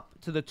moving up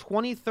to the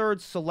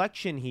 23rd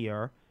selection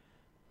here,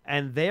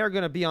 and they are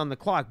going to be on the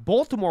clock.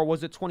 Baltimore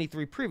was at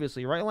 23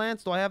 previously, right,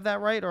 Lance? Do I have that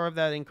right or have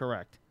that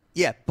incorrect?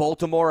 Yeah,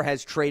 Baltimore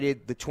has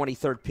traded the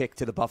 23rd pick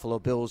to the Buffalo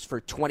Bills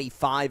for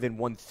 25 and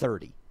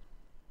 130.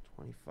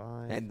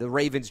 25. And the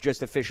Ravens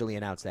just officially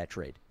announced that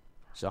trade.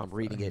 So I'm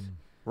reading it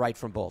right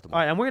from Baltimore.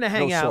 All right, and we're going to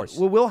hang No out. source.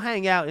 We'll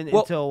hang out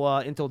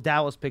until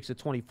Dallas picks at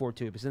 24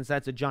 too, but since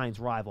that's a Giants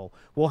rival,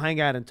 we'll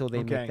hang out until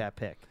they make that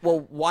pick.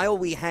 Well, while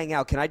we hang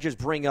out, can I just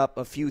bring up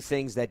a few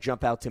things that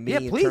jump out to me Yeah,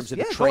 in please. terms of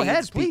the Yeah, go trades?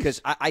 ahead, please.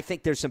 Because I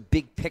think there's some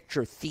big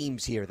picture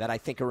themes here that I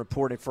think are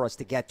important for us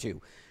to get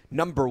to.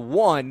 Number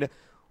one,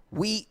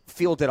 we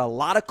fielded a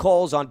lot of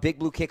calls on Big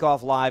Blue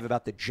Kickoff Live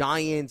about the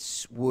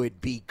Giants would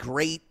be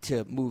great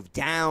to move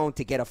down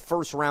to get a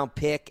first-round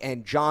pick.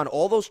 And, John,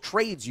 all those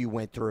trades you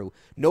went through,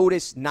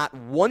 notice not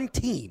one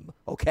team,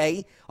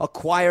 okay,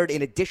 acquired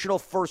an additional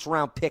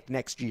first-round pick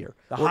next year.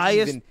 The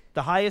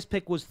Or highest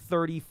pick was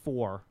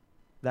 34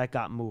 that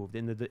got moved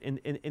in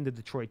the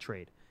Detroit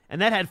trade,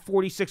 and that had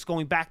 46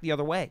 going back the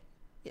other way.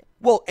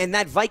 Well, and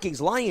that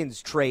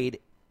Vikings-Lions trade,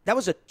 that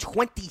was a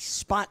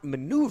 20-spot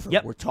maneuver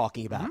we're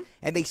talking about,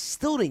 and they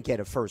still didn't get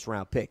a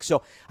first-round pick.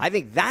 So I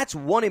think that's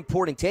one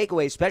important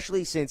takeaway,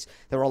 especially since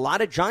there are a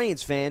lot of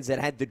Giants fans that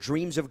had the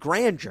dreams of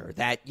grandeur,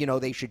 that,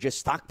 they should just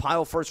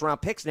stockpile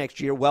first-round picks next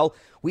year. Well,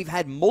 we've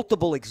had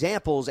multiple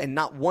examples, and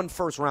not one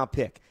first-round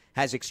pick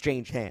has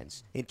exchanged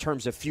hands in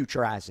terms of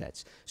future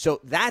assets.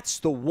 So that's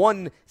the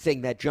one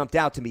thing that jumped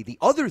out to me. The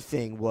other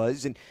thing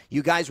was, and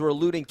you guys were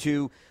alluding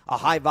to a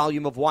high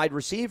volume of wide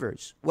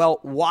receivers. Well,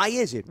 why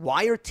is it?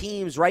 Why are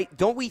teams, right?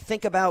 Don't we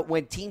think about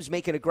when teams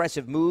make an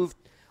aggressive move,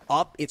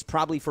 up, it's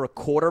probably for a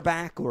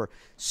quarterback or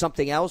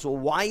something else. Well,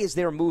 why is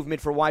there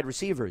movement for wide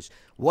receivers?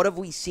 What have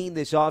we seen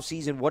this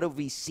offseason? What have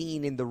we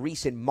seen in the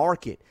recent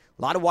market?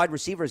 A lot of wide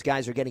receivers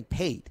guys are getting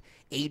paid.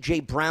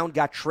 A.J. Brown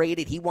got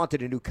traded. He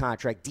wanted a new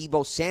contract.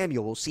 Deebo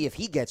Samuel, we'll see if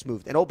he gets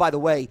moved. And, oh, by the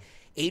way,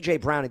 A.J.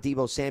 Brown and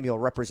Deebo Samuel are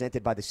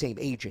represented by the same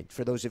agent,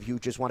 for those of you who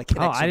just want to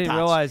connect some I didn't dots.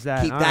 realize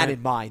that. Keep All that right.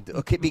 in mind.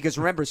 Okay, because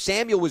remember,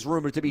 Samuel was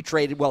rumored to be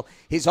traded. Well,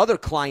 his other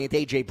client,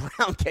 A.J.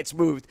 Brown, gets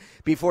moved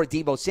before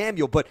Deebo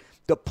Samuel. But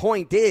the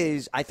point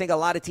is, I think a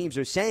lot of teams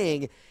are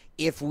saying,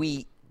 if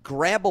we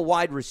grab a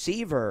wide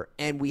receiver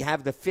and we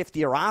have the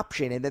fifth-year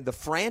option and then the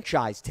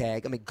franchise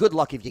tag, I mean, good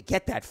luck if you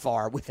get that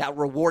far without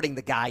rewarding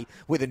the guy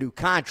with a new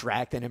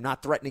contract and him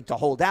not threatening to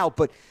hold out.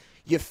 But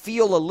you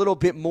feel a little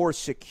bit more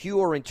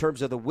secure in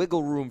terms of the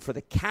wiggle room for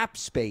the cap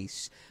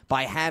space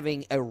by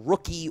having a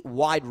rookie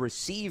wide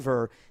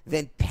receiver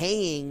than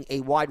paying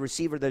a wide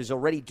receiver that is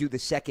already due the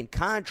second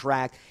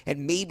contract,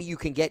 and maybe you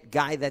can get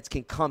guy that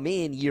can come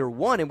in year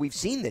one, and we've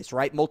seen this,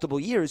 right, multiple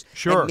years,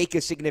 Sure. and make a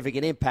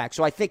significant impact.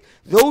 So I think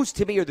those,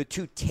 to me, are the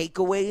two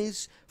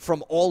takeaways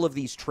from all of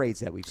these trades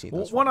that we've seen.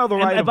 Well, thus far. one other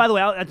And item. by the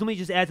way, let me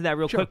just add to that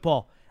real quick,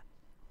 Paul.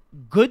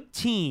 Good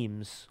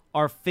teams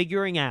are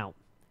figuring out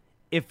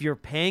if you're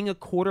paying a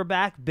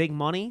quarterback big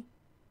money,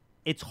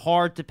 it's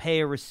hard to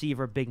pay a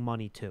receiver big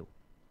money too.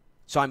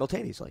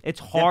 Simultaneously. It's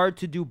hard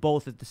to do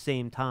both at the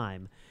same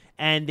time.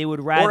 And they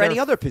would rather... Or any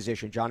other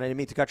position, John. I didn't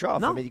mean to cut you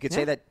off. No, I mean, you could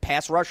say that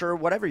pass rusher or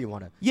whatever you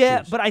want to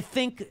choose. but I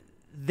think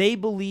they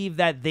believe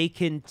that they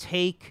can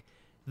take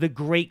the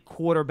great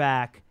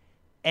quarterback,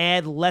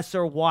 add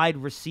lesser wide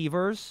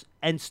receivers,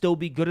 and still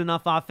be good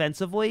enough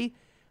offensively,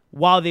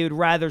 while they would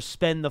rather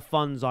spend the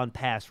funds on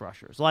pass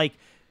rushers. Like,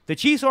 the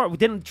Chiefs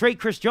didn't trade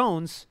Chris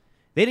Jones.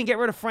 They didn't get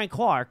rid of Frank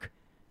Clark.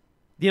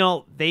 You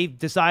know, they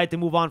decided to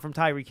move on from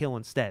Tyreek Hill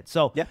instead.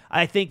 So Yeah.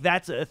 I think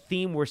that's a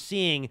theme we're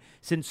seeing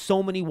since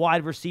so many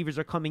wide receivers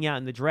are coming out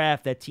in the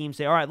draft that teams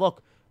say, all right,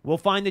 look, we'll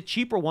find the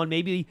cheaper one.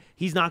 Maybe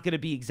he's not going to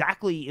be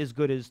exactly as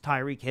good as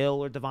Tyreek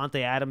Hill or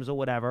Devontae Adams or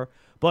whatever,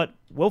 but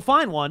we'll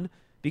find one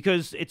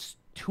because it's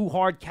too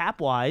hard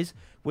cap-wise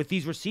with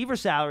these receiver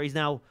salaries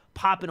now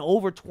popping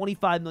over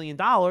 $25 million.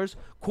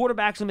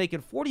 Quarterbacks are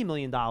making $40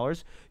 million.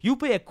 You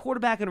pay a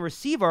quarterback and a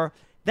receiver,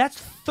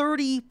 that's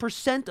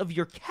 30% of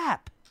your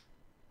cap.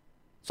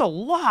 It's a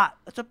lot.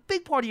 That's a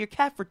big part of your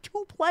cap for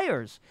two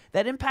players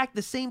that impact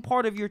the same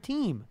part of your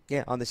team.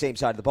 Yeah, on the same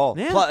side of the ball.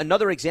 Yeah.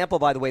 Another example,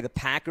 by the way, the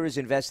Packers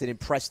invested in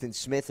Preston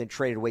Smith and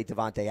traded away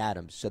Devontae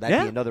Adams. So that'd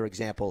Yeah. be another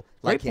example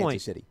like Great point.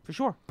 Kansas City. For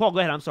sure. Paul, go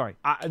ahead. I'm sorry.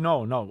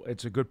 No,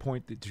 it's a good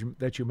point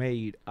that you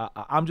made.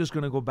 I'm just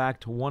going to go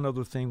back to one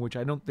other thing, which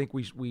I don't think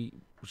we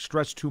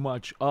stress too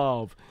much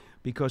of,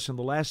 because in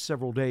the last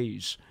several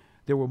days,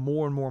 there were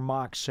more and more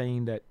mocks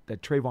saying that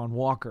Trayvon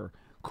Walker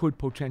could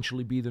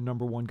potentially be the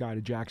number one guy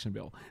to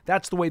Jacksonville.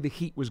 That's the way the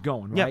heat was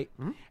going, Yeah. right?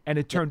 And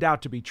it turned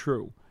out to be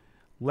true.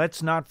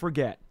 Let's not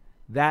forget,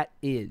 that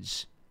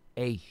is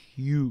a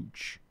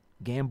huge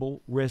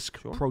gamble risk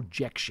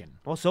projection.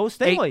 Well, so is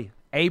Stingley.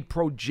 A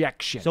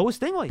projection. So is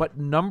Stingley. But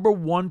number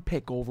one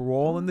pick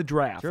overall in the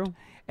draft. True.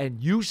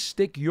 And you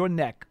stick your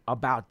neck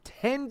about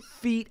 10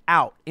 feet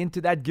out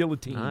into that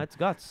guillotine That's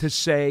guts. to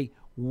say,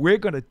 we're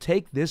going to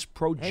take this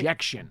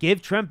projection.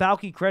 Give Trent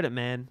Baalke credit,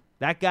 man.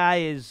 That guy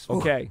is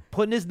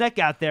putting his neck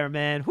out there,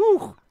 man.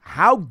 Whew.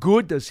 How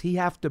good does he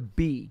have to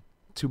be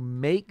to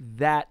make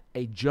that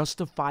a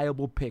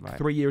justifiable pick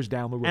 3 years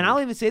down the road? And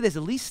I'll even say this.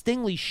 At least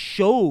Stingley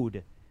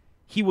showed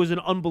he was an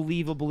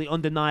unbelievably,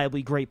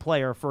 undeniably great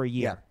player for a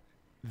year.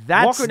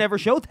 Walker never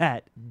showed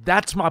that.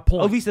 That's my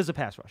point. At least as a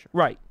pass rusher.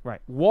 Right.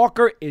 Right.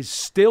 Walker is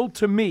still,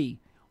 to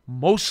me,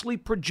 mostly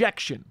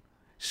projection.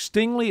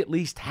 Stingley at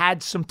least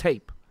had some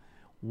tape.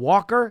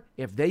 Walker,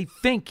 if they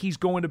think he's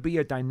going to be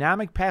a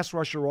dynamic pass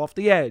rusher off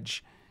the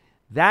edge,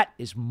 that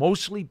is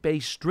mostly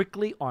based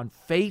strictly on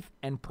faith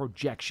and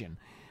projection.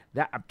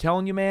 That I'm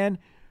telling you, man,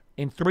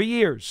 in 3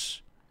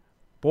 years,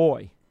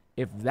 boy,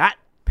 if that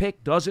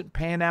pick doesn't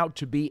pan out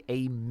to be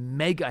a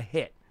mega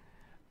hit,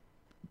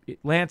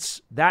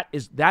 Lance,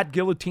 that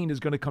guillotine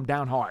is going to come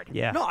down hard.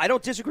 Yeah. No, I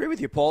don't disagree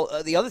with you, Paul.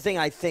 The other thing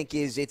I think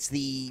is it's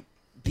the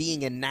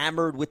being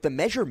enamored with the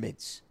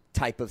measurements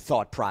type of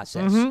thought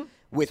process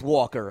with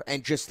Walker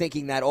and just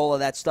thinking that all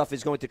of that stuff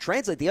is going to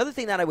translate. The other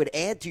thing that I would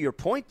add to your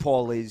point,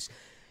 Paul, is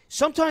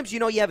sometimes, you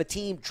have a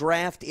team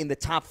draft in the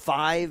top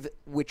 5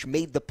 which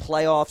made the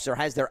playoffs or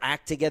has their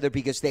act together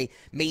because they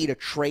made a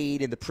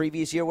trade in the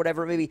previous year,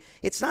 whatever it may be.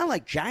 It's not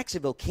like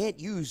Jacksonville can't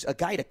use a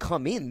guy to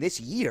come in this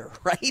year,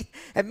 right,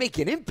 and make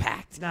an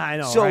impact. Nah, I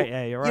know, so, right?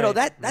 Yeah, you're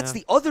right. That's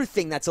the other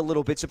thing that's a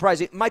little bit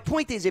surprising. My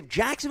point is, if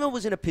Jacksonville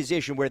was in a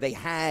position where they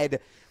had,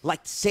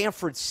 like San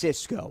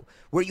Francisco,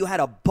 where you had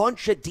a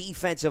bunch of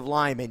defensive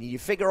linemen, and you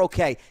figure,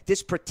 okay,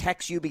 this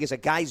protects you because a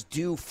guy's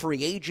due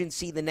free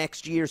agency the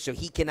next year, so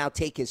he can now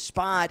take his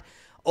spot.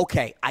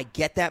 Okay, I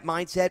get that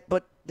mindset,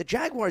 but the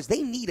Jaguars,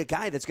 they need a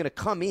guy that's going to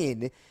come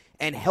in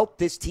and help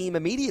this team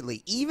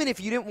immediately. Even if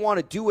you didn't want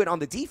to do it on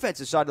the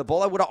defensive side of the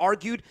ball, I would have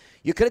argued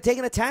you could have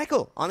taken a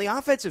tackle on the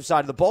offensive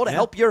side of the ball to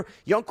help your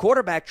young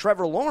quarterback,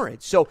 Trevor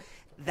Lawrence. So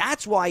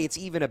that's why it's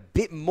even a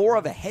bit more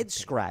of a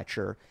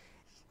head-scratcher.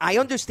 I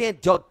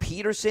understand Doug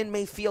Peterson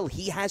may feel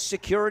he has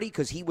security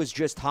because he was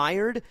just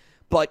hired,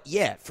 but,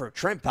 yeah, for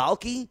Trent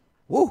Baalke,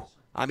 woo,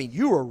 I mean,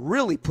 you are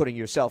really putting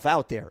yourself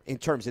out there in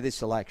terms of this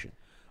selection.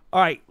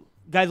 All right,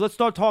 guys, let's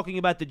start talking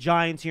about the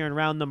Giants here in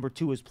round number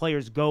 2 as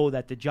players go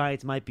that the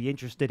Giants might be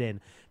interested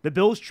in. The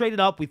Bills traded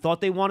up. We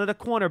thought they wanted a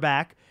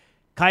cornerback.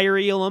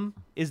 Kyrie Elam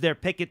is their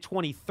pick at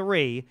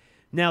 23.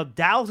 Now,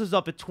 Dallas is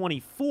up at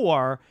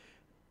 24.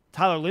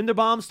 Tyler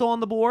Linderbaum still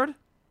on the board.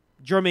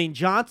 Jermaine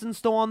Johnson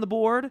still on the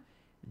board.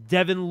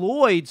 Devin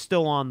Lloyd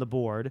still on the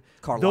board.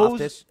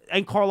 Karlaftis.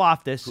 And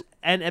Karlaftis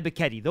and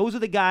Ebiketie. Those are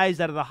the guys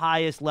that are the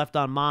highest left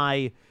on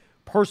my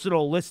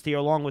personal list here,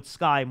 along with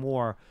Sky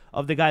Moore,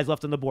 of the guys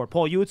left on the board.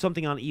 Paul, you had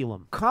something on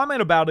Elam.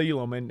 Comment about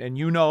Elam, and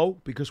you know,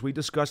 because we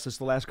discussed this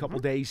the last couple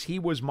of days, he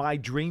was my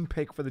dream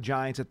pick for the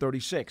Giants at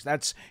 36.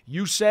 That's,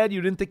 you said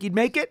you didn't think he'd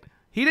make it.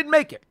 He didn't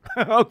make it,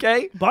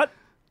 okay? But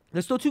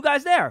there's still 2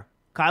 guys there.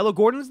 Kyler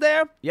Gordon's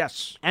there.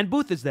 Yes. And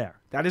Booth is there.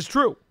 That is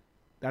true.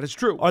 That is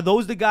true. Are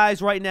those the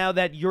guys right now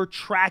that you're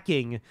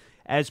tracking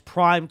as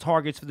prime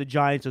targets for the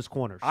Giants as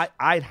corners?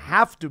 I'd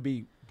have to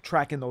be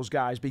tracking those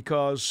guys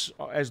because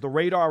as the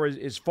radar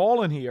is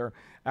falling here,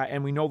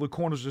 and we know the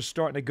corners are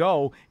starting to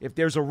go, if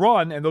there's a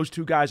run and those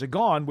 2 guys are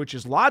gone, which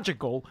is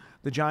logical,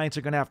 the Giants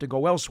are going to have to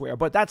go elsewhere.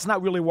 But that's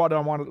not really what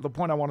the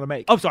point I wanted to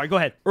make. Oh, sorry. Go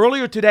ahead.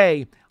 Earlier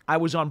today, I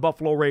was on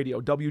Buffalo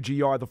Radio,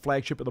 WGR, the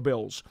flagship of the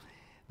Bills.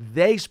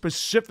 They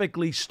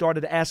specifically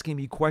started asking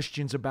me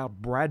questions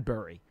about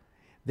Bradbury.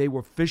 They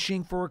were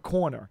fishing for a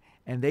corner,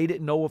 and they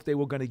didn't know if they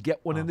were going to get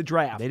one in the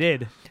draft. They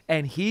did.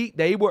 And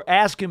they were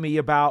asking me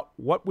about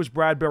what was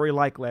Bradbury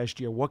like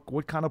last year?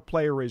 What kind of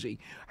player is he?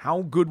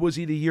 How good was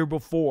he the year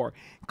before?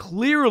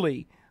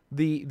 Clearly,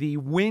 the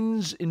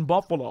wins in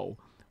Buffalo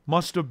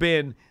must have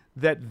been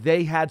that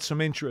they had some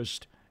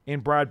interest in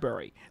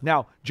Bradbury.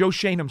 Now, Joe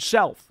Schoen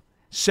himself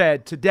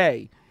said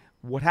today,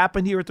 what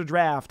happened here at the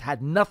draft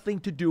had nothing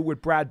to do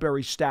with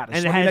Bradbury's status.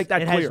 And Let me make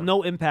that clear. has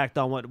no impact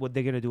on what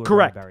they're going to do with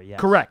Correct. Bradbury. Yes.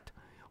 Correct.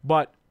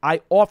 But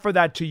I offer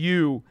that to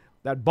you,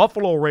 that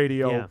Buffalo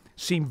Radio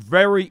seemed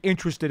very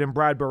interested in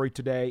Bradbury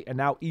today, and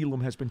now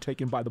Elam has been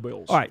taken by the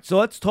Bills. All right, so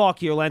let's talk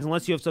here, Lance,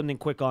 unless you have something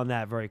quick on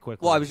that very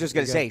quickly. Well, I was just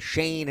going to say,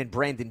 Shane and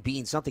Brandon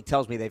Beane, something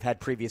tells me they've had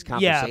previous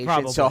conversations. Yeah,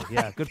 probably. So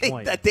Yeah, I good think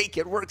point. that they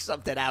can work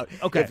something out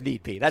if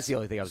need be. That's the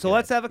only thing I was So gonna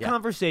let's have a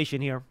conversation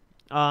here.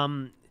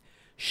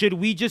 Should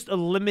we just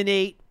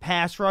eliminate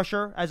pass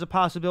rusher as a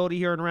possibility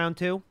here in round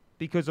 2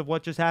 because of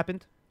what just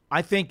happened?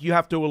 I think you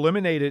have to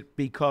eliminate it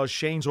because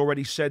Shane's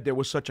already said there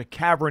was such a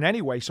cavern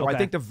anyway. So Okay. I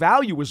think the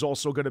value is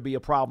also going to be a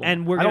problem.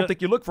 And I don't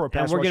think you look for a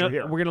pass rusher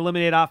here. We're going to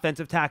eliminate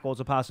offensive tackle as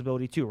a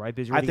possibility too, right?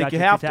 Because I think you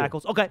have to.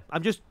 tackles. Okay, I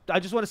just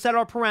want to set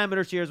our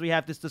parameters here as we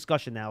have this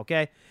discussion now.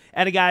 Okay,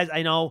 and guys,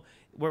 I know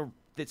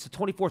it's the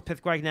 24th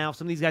pick right now.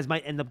 Some of these guys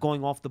might end up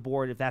going off the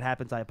board. If that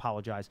happens, I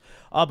apologize.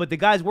 But the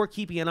guys we're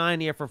keeping an eye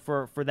on here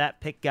for that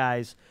pick,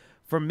 guys.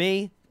 For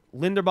me,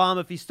 Linderbaum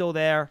if he's still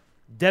there,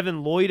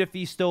 Devin Lloyd if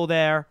he's still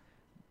there.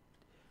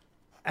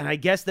 And I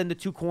guess then the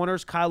 2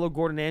 corners, Kyler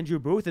Gordon, Andrew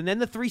Booth, and then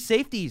the 3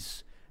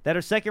 safeties that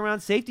are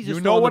second-round safeties. You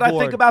know what I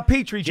think about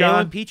Petrie,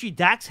 John. Jalen Petrie.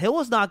 Dax Hill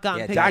has not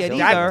gotten picked Dax yet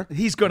Hill. either.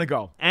 He's going to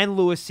go. And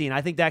Lewis Cine.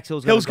 I think Dax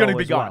Hill's going to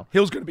be gone. Well.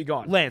 Hill's going to be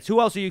gone. Lance, who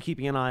else are you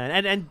keeping an eye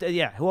on? And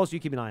who else are you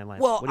keeping an eye on,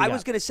 Lance? Well, I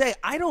was going to say,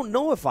 I don't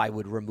know if I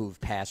would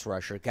remove pass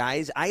rusher,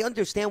 guys. I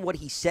understand what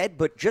he said,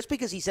 but just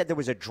because he said there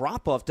was a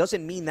drop-off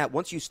doesn't mean that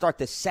once you start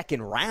the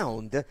second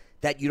round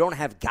that you don't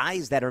have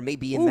guys that are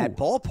maybe in that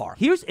ballpark.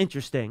 Here's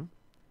interesting.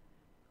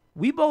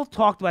 We both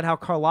talked about how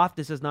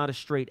Karlaftis is not a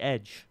straight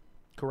edge.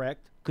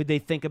 Correct. Could they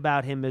think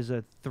about him as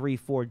a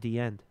 3-4 D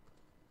end?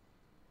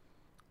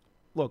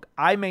 Look,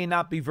 I may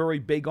not be very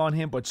big on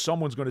him, but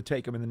someone's going to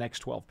take him in the next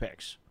 12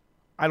 picks.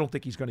 I don't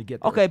think he's going to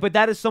get there. Okay, but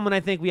that is someone I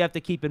think we have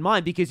to keep in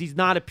mind because he's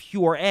not a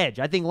pure edge.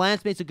 I think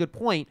Lance makes a good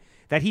point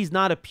that he's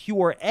not a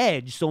pure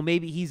edge, so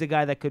maybe he's a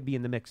guy that could be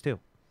in the mix too.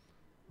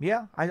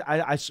 Yeah,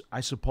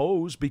 I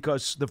suppose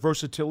because the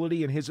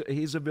versatility and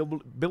his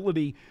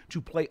ability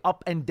to play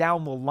up and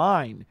down the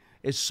line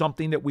is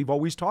something that we've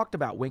always talked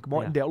about. Wink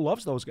Martindale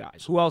loves those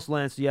guys. Who else,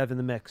 Lance, do you have in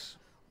the mix?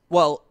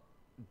 Well,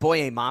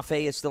 Boye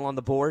Mafe is still on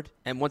the board.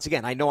 And once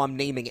again, I know I'm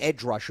naming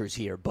edge rushers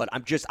here, but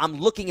I'm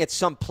looking at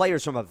some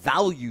players from a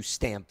value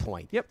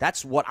standpoint. Yep.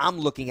 That's what I'm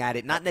looking at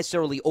it, not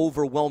necessarily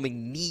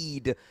overwhelming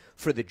need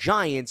for the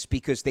Giants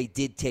because they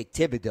did take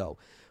Thibodeau.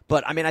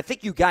 But, I mean, I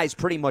think you guys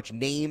pretty much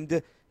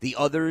named the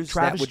others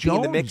Travis that would Jones.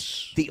 be in the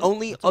mix. The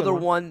only other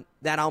one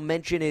that I'll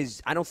mention is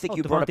I don't think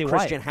you brought up Devontae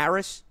Christian Wyatt.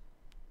 Harris,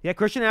 Yeah,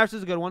 Christian Harris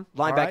is a good one.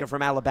 linebacker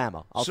from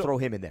Alabama. I'll throw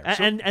him in there.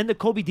 And the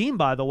Kobe Dean,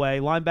 by the way,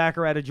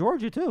 linebacker out of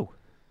Georgia, too.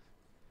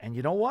 And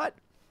you know what?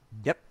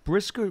 Yep.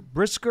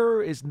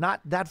 Brisker is not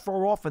that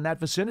far off in that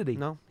vicinity.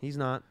 No, he's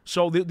not.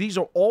 So these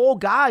are all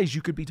guys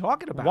you could be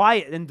talking about.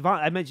 Wyatt and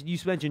you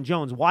mentioned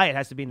Jones. Wyatt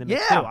has to be in the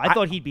mix Yeah, too. I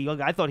thought he'd be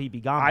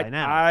gone by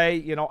now.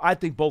 I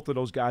think both of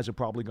those guys are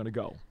probably going to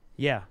go.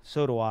 Yeah,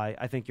 so do I.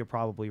 I think you're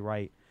probably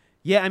right.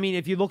 Yeah, I mean,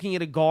 if you're looking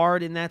at a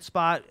guard in that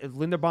spot,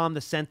 Linderbaum,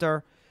 the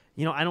center,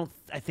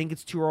 I think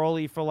it's too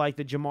early for like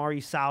the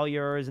Jamari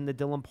Salyers and the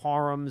Dylan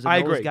Parhams and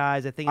I those agree.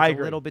 guys. I think I it's a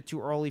agree. little bit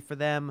too early for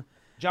them.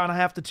 John, I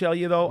have to tell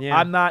you though, Yeah.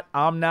 I'm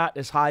not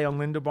as high on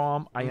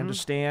Linderbaum. I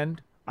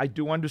understand. I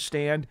do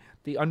understand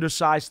the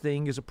undersized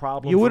thing is a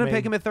problem. You for wouldn't me.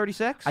 pick him at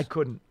 36? I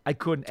couldn't.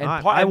 And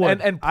I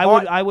would. And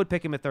I would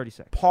pick him at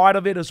 36. part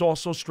of it is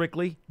also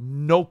strictly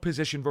no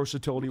position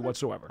versatility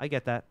whatsoever. I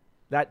get that.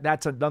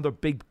 That's another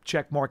big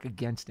check mark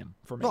against him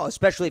for me. Well,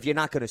 especially if you're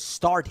not going to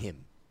start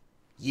him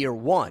year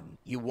one.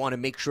 You want to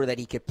make sure that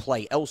he could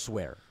play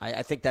elsewhere.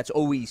 I think that's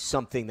always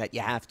something that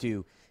you have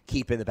to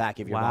keep in the back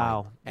of your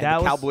Wow. mind. And That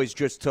the was- Cowboys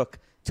just took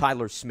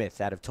Tyler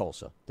Smith out of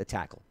Tulsa, the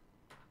tackle.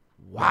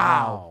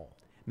 Wow.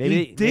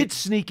 Maybe He did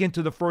sneak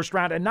into the first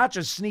round, and not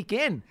just sneak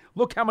in.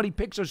 Look how many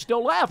picks are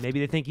still left. Maybe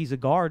they think he's a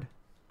guard.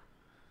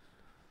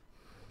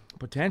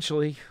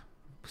 Potentially.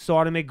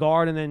 Start him at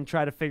guard and then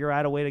try to figure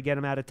out a way to get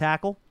him out of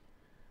tackle.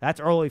 That's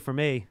early for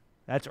me.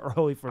 That's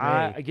early for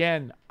me.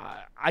 Again,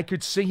 I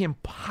could see him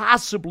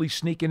possibly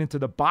sneaking into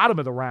the bottom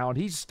of the round.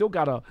 He's still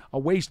got a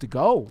ways to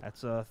go.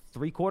 That's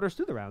 3/4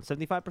 through the round,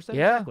 75%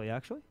 Yeah. exactly,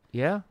 actually.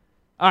 Yeah.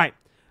 All right.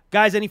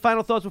 Guys, any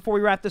final thoughts before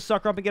we wrap this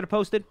sucker up and get it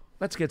posted?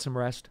 Let's get some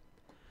rest.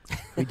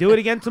 We do it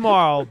again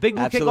tomorrow. Big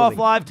Blue Absolutely. Kickoff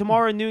Live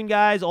tomorrow at noon,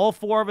 guys. All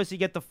four of us. You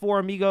get the four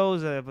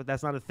amigos, but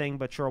that's not a thing,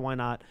 but sure, why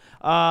not?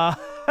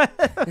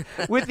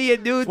 With the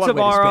at noon one way to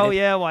tomorrow. spin it.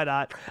 Yeah, why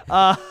not?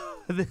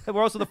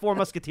 We're also the Four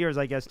Musketeers,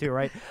 I guess, too,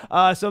 right?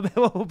 So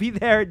we'll be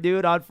there at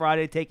noon on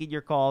Friday taking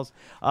your calls.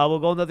 We'll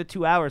go another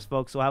 2 hours,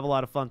 folks, so we'll have a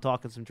lot of fun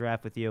talking some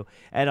draft with you.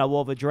 And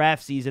we'll have a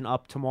draft season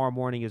up tomorrow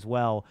morning as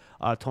well.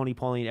 Tony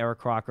Pauline, Eric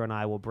Crocker, and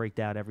I will break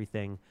down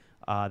everything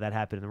that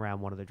happened in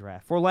round one of the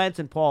draft. For Lance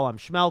and Paul, I'm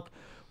Schmelk.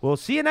 We'll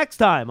see you next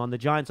time on the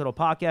Giants Huddle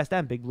Podcast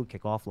and Big Blue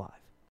Kickoff Live.